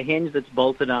it's got a hinge that's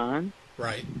bolted on.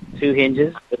 Right. 2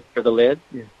 hinges for the lid.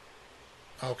 Yeah.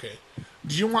 Okay.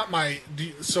 Do you want my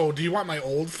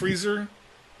old freezer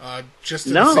just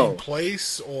in the same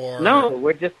place, or no?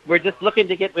 We're just looking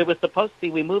to get. It was supposed to be.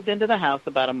 We moved into the house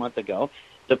about a month ago.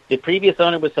 The previous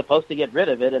owner was supposed to get rid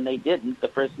of it, and they didn't. The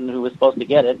person who was supposed to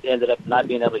get it ended up not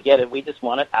being able to get it. We just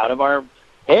want it out of our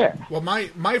hair. Well,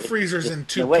 my freezer's in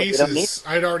 2 pieces.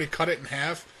 I'd already cut it in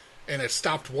half, and it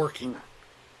stopped working.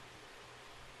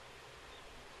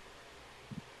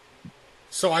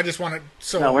 So I just wanted.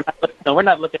 No, we're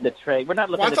not looking to trade. We're not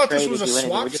looking. Well, I thought to trade this was a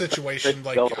swap situation.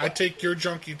 Like, I take your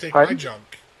junk, you take my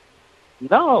junk.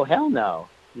 No, hell no.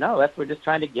 No, we're just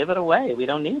trying to give it away. We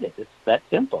don't need it. It's that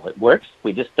simple. It works.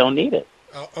 We just don't need it.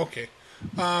 Oh, okay.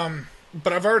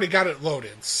 But I've already got it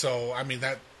loaded, so I mean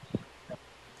that.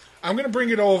 I'm going to bring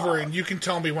it over, and you can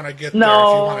tell me when I get there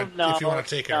if you want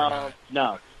to take it or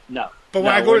not. No. But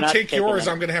when I go to take yours,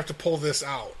 I'm going to have to pull this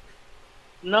out.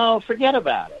 No, forget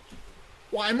about it.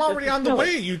 Well, I'm already on the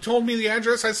way. You told me the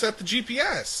address. I set the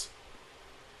GPS.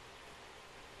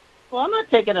 Well, I'm not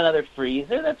taking another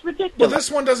freezer. That's ridiculous. Well,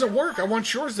 this one doesn't work. I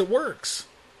want yours that works.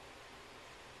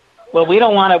 Well, we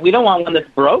don't want it. We don't want one that's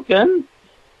broken.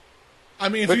 I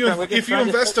mean, if you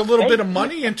invest a little bit of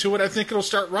money into it, I think it'll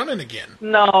start running again.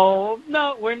 No,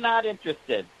 we're not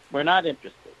interested. We're not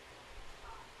interested.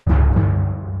 Hi,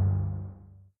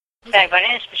 my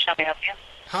name is Michelle. May I help you?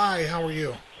 Hi, how are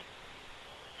you?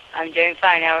 I'm doing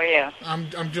fine. How are you?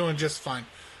 I'm doing just fine.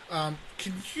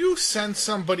 Can you send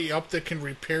somebody up that can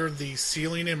repair the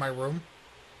ceiling in my room?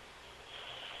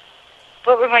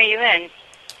 What room are you in?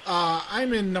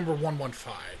 I'm in number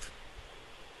 115.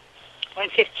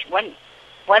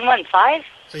 115?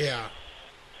 Yeah.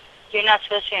 You're not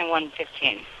supposed to be in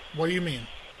 115. What do you mean?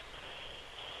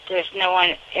 There's no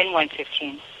one in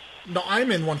 115. No,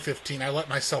 I'm in 115. I let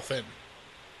myself in.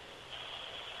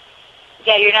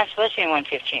 Yeah, you're not supposed to be in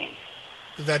 115.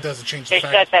 That doesn't change the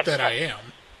fact that I am.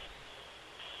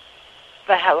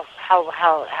 But how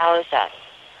is that?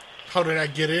 How did I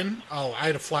get in? Oh, I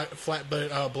had a flat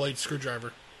blade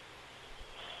screwdriver.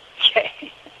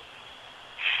 Okay.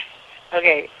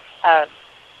 Okay.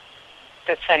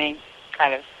 That's funny,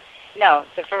 kind of. No,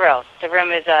 for real. The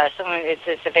room is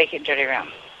it's a vacant, dirty room.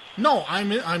 No,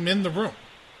 I'm in the room.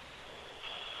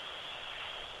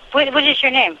 What is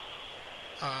your name?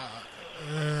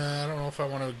 I don't know if I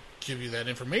want to give you that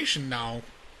information now.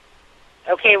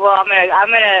 Okay, well, I'm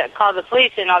gonna call the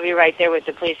police, and I'll be right there with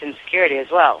the police and security as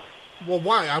well. Well,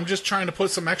 why? I'm just trying to put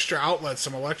some extra outlets,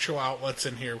 some electrical outlets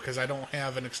in here because I don't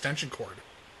have an extension cord.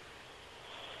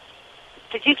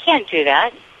 But you can't do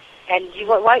that. And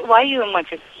why you in one?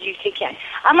 You can't.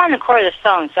 I'm on the cord of the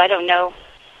phone, so I don't know.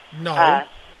 No.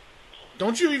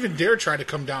 Don't you even dare try to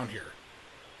come down here.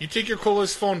 You take your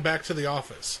coolest phone back to the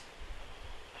office.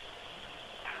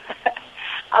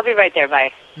 I'll be right there.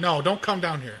 Bye. No, don't come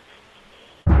down here.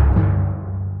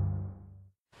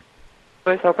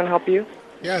 Please, how can I help you?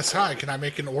 Yes, hi. Can I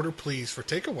make an order, please, for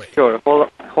takeaway? Sure.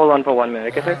 Hold on for 1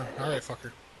 minute, okay, sir? All right,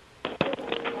 fucker.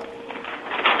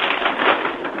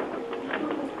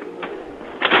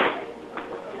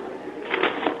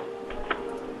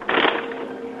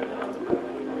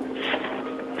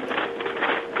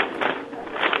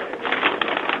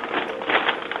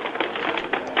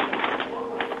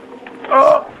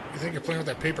 You think you're playing with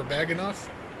that paper bag enough?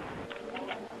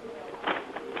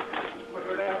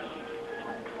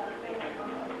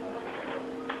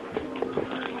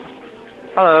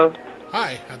 Hello.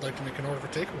 Hi, I'd like to make an order for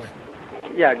takeaway.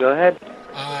 Yeah, go ahead.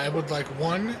 I would like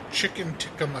one chicken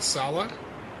tikka masala.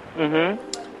 Mm-hmm.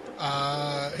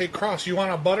 Hey, Cross, you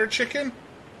want a butter chicken?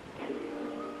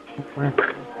 Hang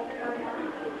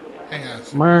on.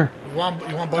 Mer. You want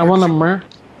butter I want a chicken? mer.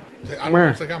 I don't know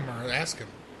if they got mer. Ask him.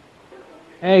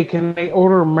 Hey, can I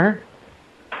order mer?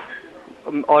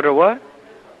 Order what?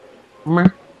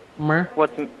 Mer. Mer.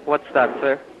 What's that,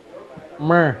 sir?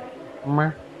 Mer.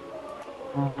 Mer.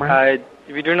 Mer.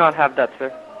 We do not have that,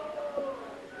 sir.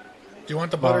 Do you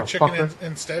want the butter chicken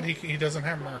instead? He doesn't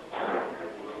have mer.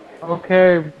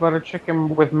 Okay, butter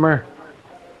chicken with mer.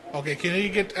 Okay, can you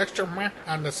get extra mer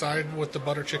on the side with the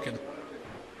butter chicken?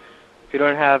 We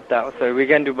don't have that, sir. We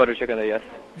can do butter chicken, though, yes.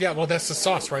 Yeah, well, that's the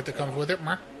sauce, right, that comes with it,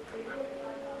 mer?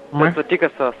 That's the tikka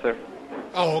sauce, sir.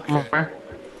 Oh, okay. Mer.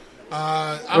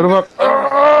 I'm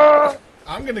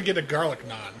gonna get a garlic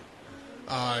naan.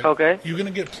 Okay. You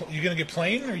gonna get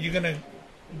plain, or you gonna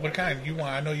what kind you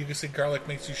want? I know you can say garlic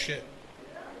makes you shit.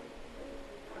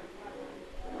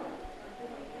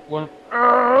 One.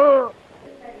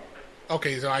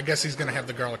 Okay, so I guess he's gonna have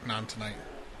the garlic naan tonight.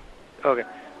 Okay.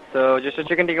 So just a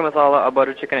chicken tikka masala, a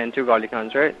butter chicken, and 2 garlic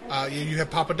naans, right? You have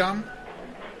papadam?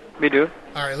 We do.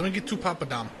 All right, let me get 2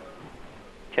 papadam.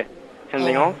 Okay.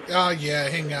 Anything else? Yeah,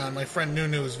 hang on. My friend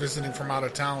Nunu is visiting from out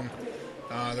of town.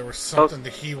 There was something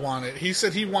that he wanted. He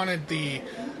said he wanted the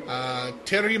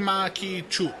terimaki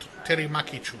chut.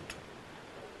 Terimaki chut.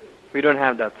 We don't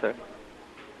have that, sir.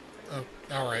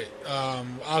 All right.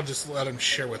 I'll just let him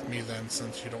share with me then,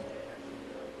 since you don't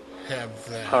have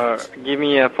that. Give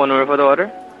me a phone number for the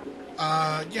order.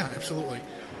 Yeah, absolutely.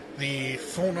 The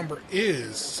phone number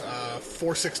is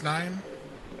 469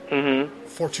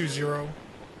 420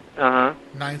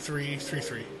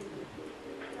 9333.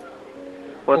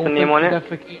 What's the name on it?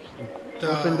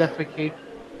 Open defecation.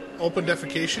 Open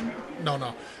defecation?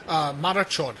 No.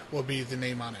 Marachod will be the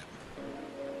name on it.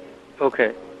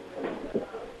 Okay.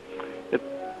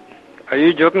 Are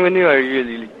you joking with me, or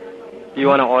do you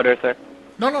want to order, sir?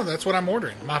 No, that's what I'm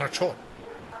ordering. Marachod.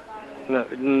 No,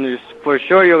 for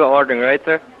sure you're ordering, right,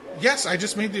 sir? Yes, I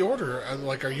just made the order.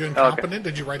 Are you incompetent? Okay.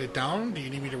 Did you write it down? Do you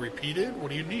need me to repeat it? What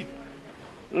do you need?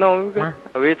 No,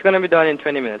 it's going to be done in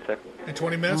 20 minutes, sir. In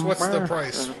 20 minutes? What's the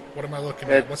price? What am I looking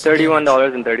at? It's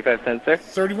 $31.35, sir.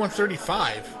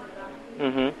 $31.35?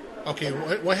 Mm-hmm. Okay,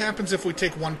 what happens if we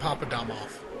take 1 papadam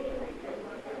off?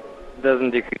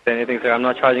 Doesn't decrease anything, sir. I'm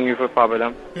not charging you for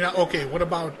papadam. Okay, what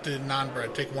about the naan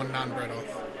bread? Take 1 naan bread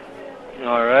off.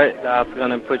 All right, that's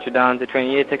going to put you down to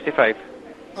 $28.65.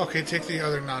 Okay, take the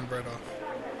other naan bread off.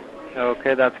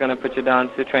 Okay, that's going to put you down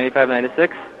to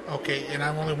 $25.96. Okay, and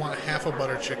I only want half a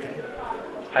butter chicken.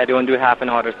 I don't do half an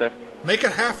order, sir. Make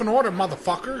it half an order,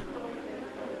 motherfucker.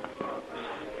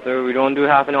 Sir, we don't do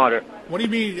half an order. What do you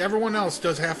mean everyone else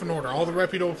does half an order? All the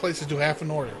reputable places do half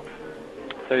an order.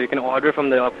 So you can order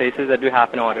from the places that do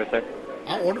half an order, sir.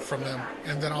 I'll order from them,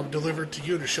 and then I'll deliver it to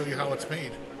you to show you how it's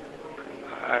made.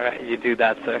 All right, you do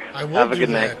that, sir. I will Have a do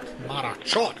good that. night.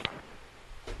 Marachot.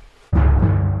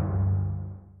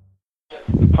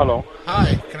 Hello.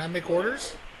 Hi, can I make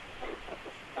orders?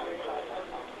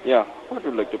 Yeah, what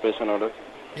would you like to place an order?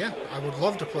 Yeah, I would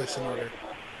love to place an order.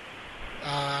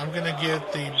 I'm gonna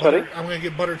get Sorry? I'm gonna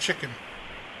get butter chicken.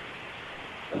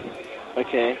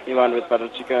 Okay, you want with butter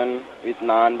chicken, with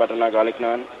naan, butter naan, garlic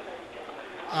naan?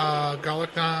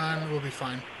 Garlic naan will be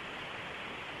fine.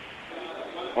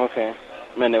 Okay.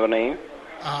 May I know your name?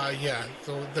 Yeah.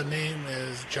 So the name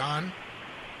is John,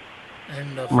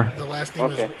 and the last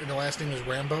name Okay. is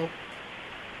Rambo.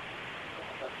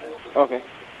 Okay.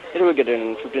 It will get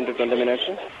in 15 to 20 minutes.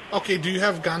 Okay. Do you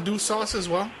have gandu sauce as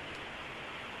well?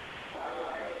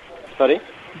 Sorry?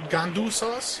 Gandu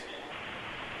sauce?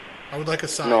 I would like a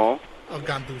side No. of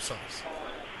gandu sauce.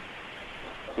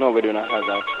 No, we do not have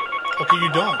that. Okay, you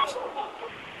don't.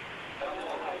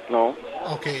 No.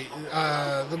 Okay,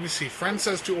 let me see. Friend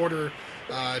says to order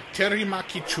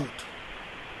terimaki chut.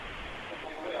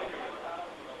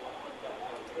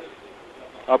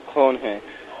 आप कौन हैं?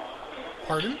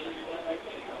 Pardon?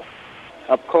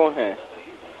 आप कौन हैं?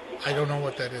 I don't know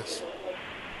what that is.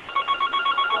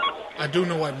 I do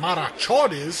know what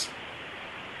marachod is.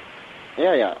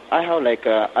 Yeah. I have like,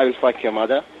 I will fuck your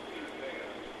mother.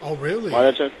 Oh, really?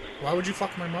 Mother church. Why would you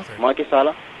fuck my mother? माँ की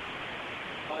साला.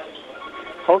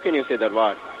 How can you say that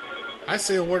word? I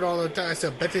say a word all the time. I say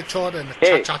bete chod and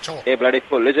Hey, cha-cha-cho. hey, bloody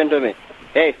fool, listen to me.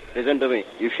 Hey, listen to me.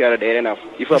 If you are dare enough,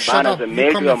 if You a shut man up. has a You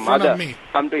mail come to your in front of mother, me.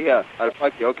 come to here. I'll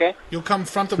fuck you, okay? You come in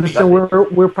front of me. Listen,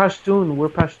 we're Pashtun. We're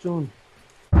Pashtun.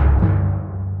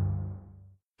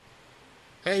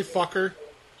 Hey, fucker.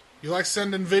 You like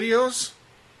sending videos?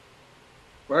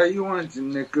 Why you want to,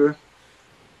 nigga?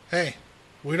 Hey,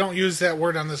 we don't use that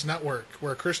word on this network.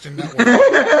 We're a Christian network.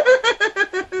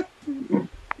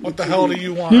 What the hell do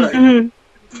you want?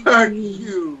 Fuck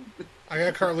you. I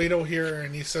got Carlito here,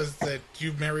 and he says that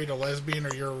you married a lesbian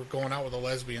or you're going out with a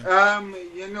lesbian.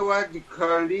 You know what?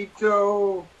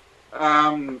 Carlito,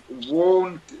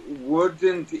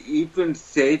 wouldn't even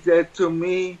say that to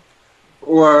me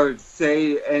or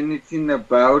say anything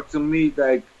about me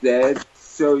like that.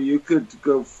 So you could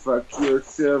go fuck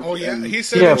yourself. Oh, yeah? and He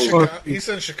said he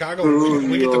said in Chicago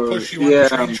we get to push you on the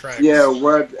train tracks. Yeah,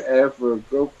 whatever.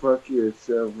 Go fuck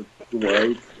yourself,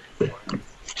 Dwight.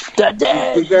 Because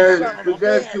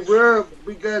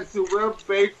we're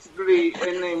basically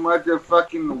in a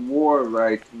motherfucking war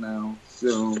right now.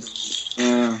 So,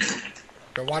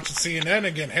 Been watching CNN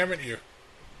again, haven't you?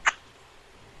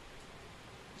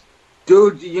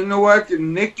 dude, you know what?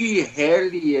 Nikki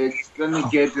Haley is gonna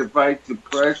get the vice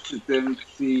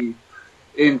presidency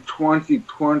in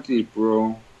 2020,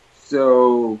 bro.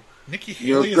 So Nikki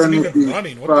you're Haley isn't gonna even be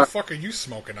running. What the fuck are you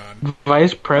smoking on?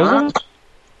 Vice President?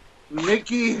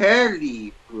 Nikki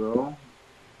Haley, bro.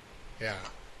 Yeah.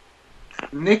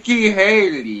 Nikki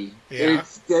Haley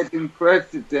is getting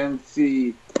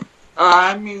presidency.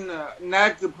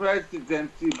 Not the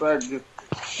presidency, but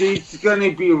she's going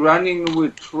to be running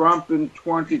with Trump in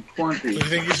 2020. So you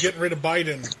think he's getting rid of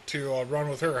Biden to run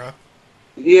with her, huh?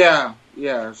 Yeah,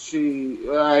 he's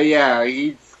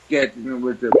getting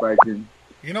with the Biden.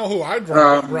 You know who I'd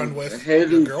run with?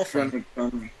 Haley's Your girlfriend.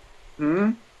 gonna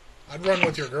come. I'd run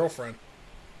with your girlfriend.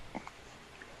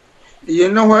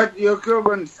 You know what? Your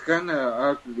girlfriend's kind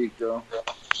of ugly, though.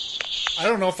 I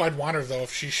don't know if I'd want her, though,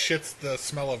 if she shits the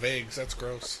smell of eggs. That's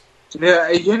gross. Yeah,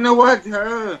 you know what?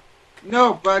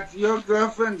 No, but your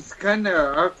girlfriend's kind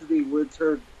of ugly with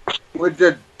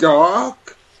the dog.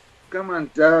 Come on,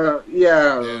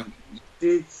 yeah.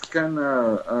 She's kind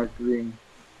of ugly.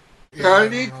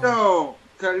 Carlito,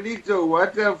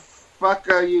 what the fuck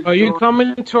are you doing? Are you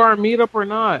coming to our meetup or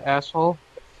not, asshole?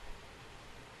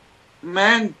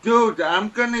 Man, dude, I'm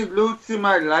gonna lose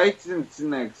my license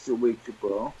next week,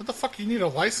 bro. What the fuck you need a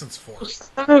license for?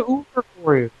 Send an Uber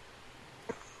for you.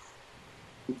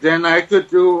 Then I could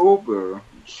do Uber.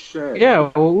 Shit.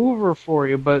 Yeah, we'll Uber for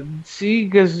you, but see,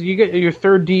 because you get your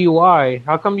third DUI,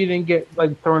 how come you didn't get,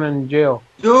 thrown in jail?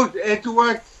 Dude, it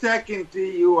was second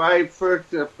DUI,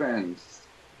 first offense.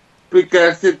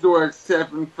 Because it was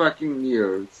 7 fucking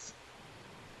years.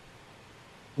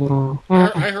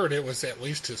 I heard it was at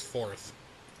least his fourth.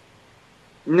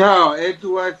 No, it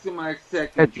was my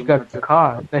second. That he got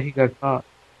caught.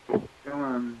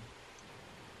 Come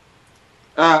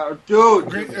on. Dude.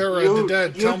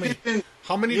 Dad, tell me,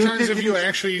 how many times have you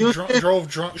actually drove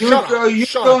drunk? Shut up,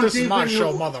 this is my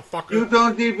show, motherfucker. You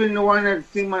don't even want to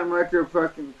see my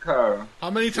motherfucking car. How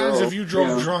many times have you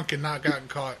drove drunk and not gotten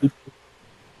caught?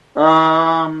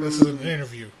 This is an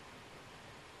interview.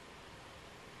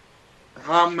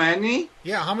 How many?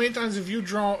 Yeah, how many times have you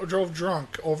drove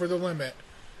drunk over the limit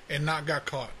and not got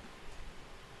caught?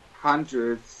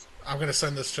 Hundreds. I'm going to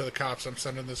send this to the cops. I'm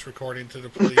sending this recording to the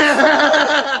police.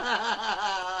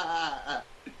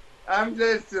 I'm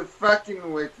just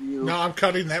fucking with you. No, I'm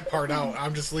cutting that part out.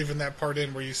 I'm just leaving that part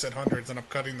in where you said hundreds, and I'm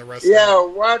cutting the rest Yeah,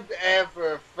 out.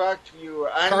 whatever. Fuck you.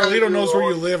 Carlito knows where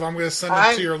you live. I'm going to send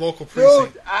it to your local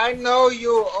precinct. Dude, I know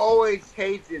you always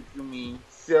hated me,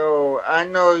 so I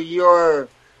know you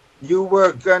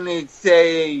were gonna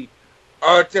say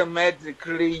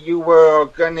automatically you were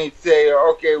gonna say,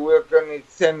 okay, we're gonna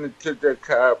send it to the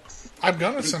cops. I'm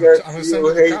gonna send it. I'm gonna send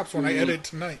it to the cops when I edit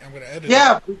tonight. I'm gonna edit.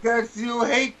 Yeah, it. because you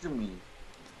hate me.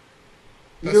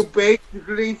 You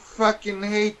basically fucking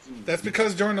hate me. That's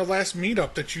because during the last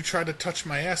meetup that you tried to touch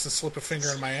my ass and slip a finger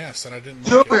in my ass, and I didn't.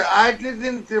 Dude, Like it. I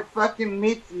didn't fucking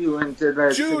meet you until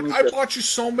that. Dude, I bought you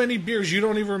so many beers. You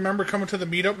don't even remember coming to the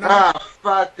meetup now? Ah,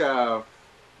 fuck off.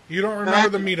 You don't remember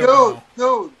the meetup now.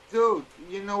 Dude,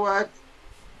 you know what?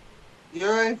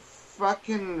 You're a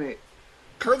fucking...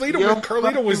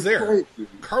 Carlito was there. Crazy.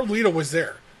 Carlito was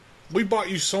there. We bought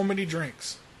you so many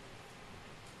drinks.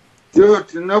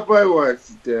 Dude, nobody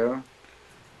was there.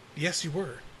 Yes, you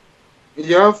were.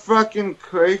 You're fucking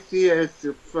crazy as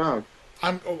fuck.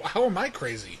 How am I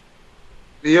crazy?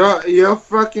 You're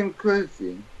fucking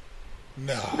crazy.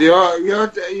 No. You're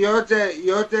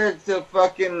the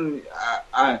fucking...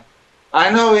 I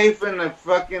know even a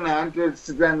fucking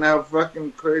understand how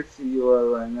fucking crazy you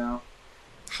are right now.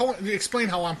 Explain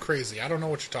how I'm crazy. I don't know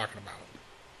what you're talking about.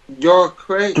 You're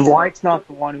crazy. Dwight's not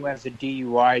the one who has a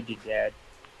DUI, Dad.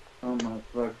 Oh my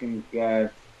fucking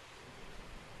god.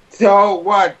 So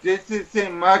what? This is a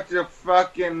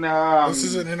motherfucking This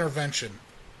is an intervention.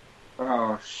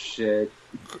 Oh shit.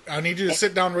 I need you to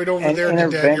sit down right over there,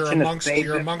 Dad. You're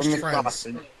amongst friends.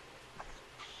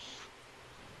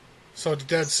 So,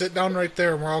 Dad, sit down right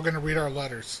there, and we're all going to read our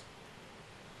letters.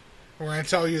 We're going to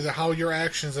tell you how your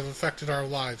actions have affected our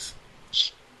lives.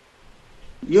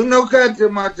 You know got the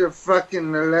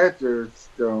motherfucking letters,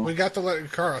 though. We got the letter.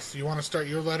 Carl, you want to start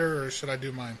your letter, or should I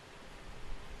do mine?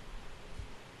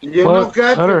 You know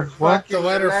got the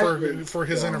letter for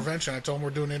his intervention. I told him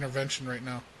we're doing intervention right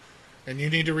now. And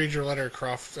you need to read your letter,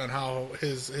 Croft, on how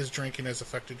his drinking has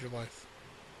affected your life.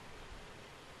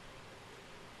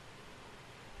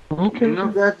 Okay. You know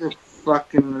got the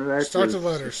fucking letter.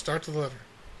 Start the letter.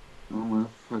 Oh my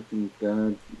fucking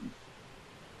god.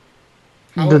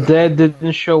 The dad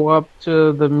didn't show up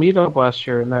to the meetup last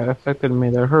year, and that affected me.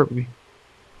 That hurt me.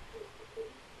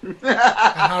 And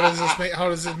how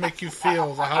does it make you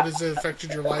feel? How does it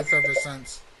affected your life ever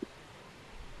since?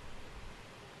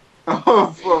 Oh,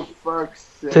 for fuck's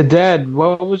sake. To Dad,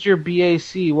 what was your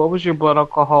BAC? What was your blood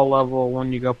alcohol level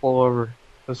when you got pulled over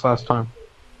this last time?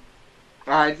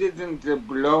 I didn't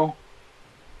blow.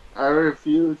 I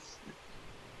refused.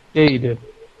 Yeah, you did.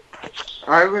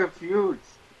 I refused.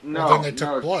 No, Well, then they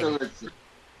took blood.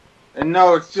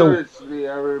 Seriously,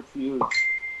 I refused.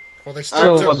 Well, they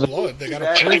still took blood. They got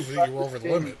to prove that you were over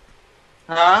the limit.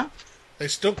 Huh? They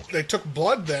took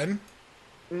blood then.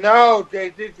 No, they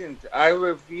didn't. I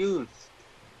refused.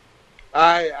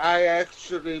 I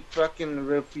actually fucking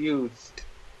refused.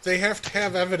 They have to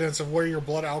have evidence of where your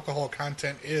blood alcohol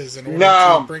content is in order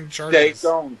to bring charges.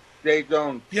 They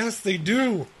don't. Yes, they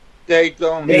do. They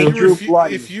don't.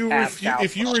 If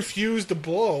you refuse to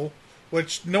blow,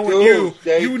 which knowing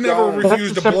you never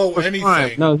refused to blow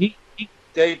anything. No, he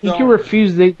can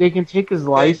refuse. They can take his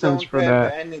license for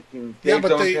that.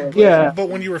 But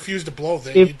when you refuse to blow,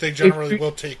 they generally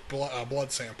will take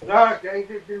blood samples. No, they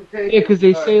didn't take. Yeah, because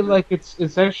they say like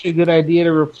it's actually a good idea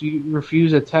to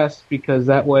refuse a test because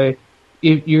that way,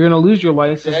 if you're gonna lose your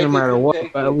license no matter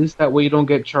what, but at least that way you don't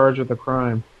get charged with a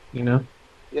crime. You know.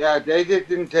 Yeah, they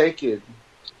didn't take it.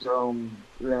 So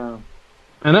yeah.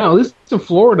 I know. At least in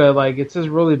Florida, like it says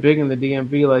really big in the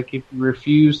DMV, like if you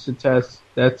refuse to test,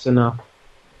 that's enough.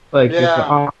 Like if the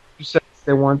officer says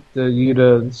they want you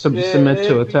to submit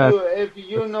to a test. If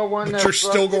you know one but you're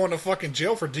still going to fucking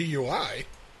jail for DUI.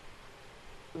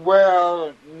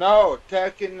 Well, no,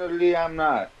 technically I'm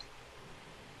not.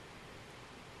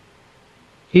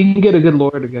 He can get a good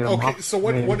lawyer to get him off. Okay, so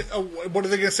what are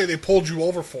they gonna say they pulled you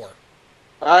over for?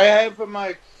 I have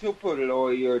my super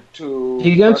lawyer to.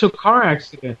 He got into a car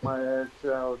accident. My ass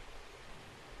out.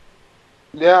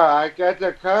 Yeah, I got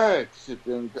a car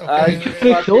accident. Okay. You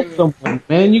could have killed someone,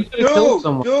 man. You could have killed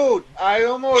someone. Dude, I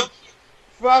almost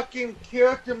fucking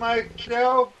killed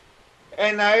myself,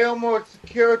 and I almost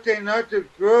killed another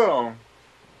girl.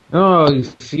 Oh, you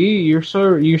see, you're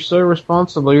so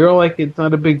responsible. You're like it's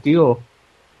not a big deal.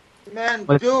 Man,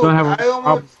 like, dude, I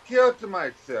almost killed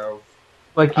myself.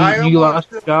 Like you lost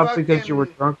your job because you were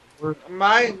drunk at work?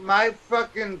 My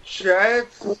fucking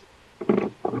chest.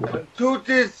 To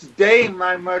this day,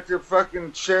 my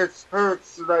motherfucking chest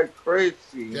hurts like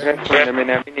crazy.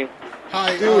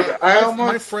 Hi, Dude,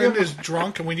 my friend is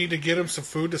drunk, and we need to get him some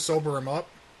food to sober him up.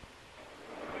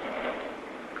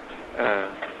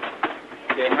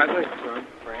 They have a drunk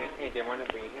friend, and they want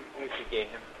to bring him here to get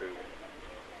him food.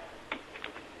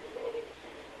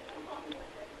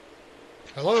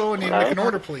 Hello, I need to make an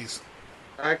order, please.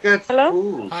 I got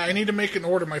food. Hi, I need to make an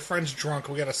order. My friend's drunk.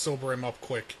 We gotta sober him up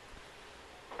quick.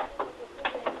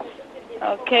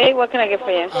 Okay, what can I get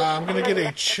for you? I'm gonna get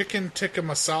a chicken tikka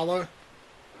masala.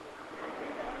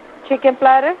 Chicken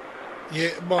platter?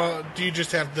 Yeah, well, do you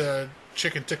just have the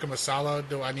chicken tikka masala?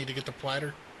 Do I need to get the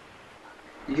platter?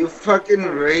 You fucking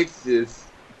racist.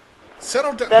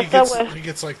 Settle down. He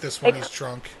gets like this when he's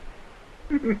drunk.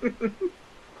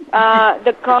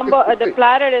 The combo, the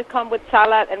platter that come with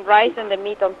salad and rice and the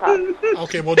meat on top.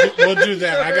 Okay, we'll do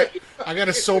that. I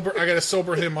gotta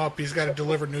sober him up. He's got to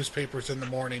deliver newspapers in the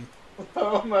morning.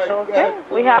 Oh my God!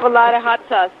 We have a lot of hot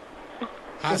sauce.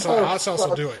 Hot sauce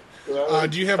will do it.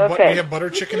 Do you have Okay. do you have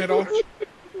butter chicken at all?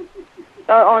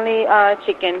 Only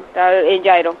chicken, in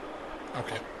gyro.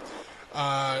 Okay.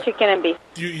 Chicken and beef.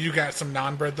 You got some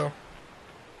naan bread though?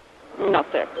 No,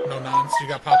 sir. No naans. You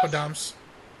got Papa Dom's?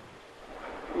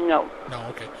 No. No.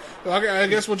 Okay. Well, I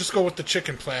guess we'll just go with the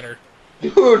chicken platter.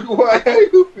 Dude, why are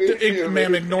you being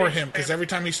Ma'am, ignore him because every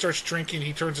time he starts drinking,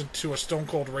 he turns into a stone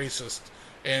cold racist,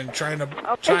 and trying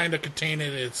to contain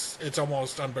it, it's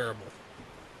almost unbearable.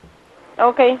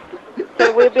 Okay.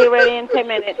 So we'll be ready in 10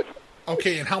 minutes.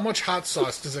 Okay, and how much hot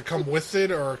sauce does it come with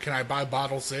it, or can I buy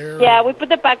bottles there? Yeah, we put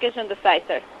the package on the side,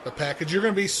 sir. The package. You're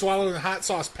going to be swallowing the hot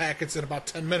sauce packets in about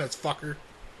 10 minutes, fucker.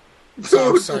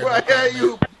 Dude, sorry why about that, are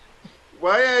you?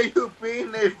 Why are you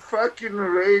being a fucking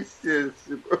racist,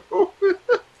 bro?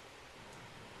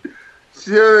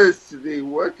 Seriously,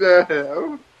 what the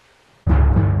hell?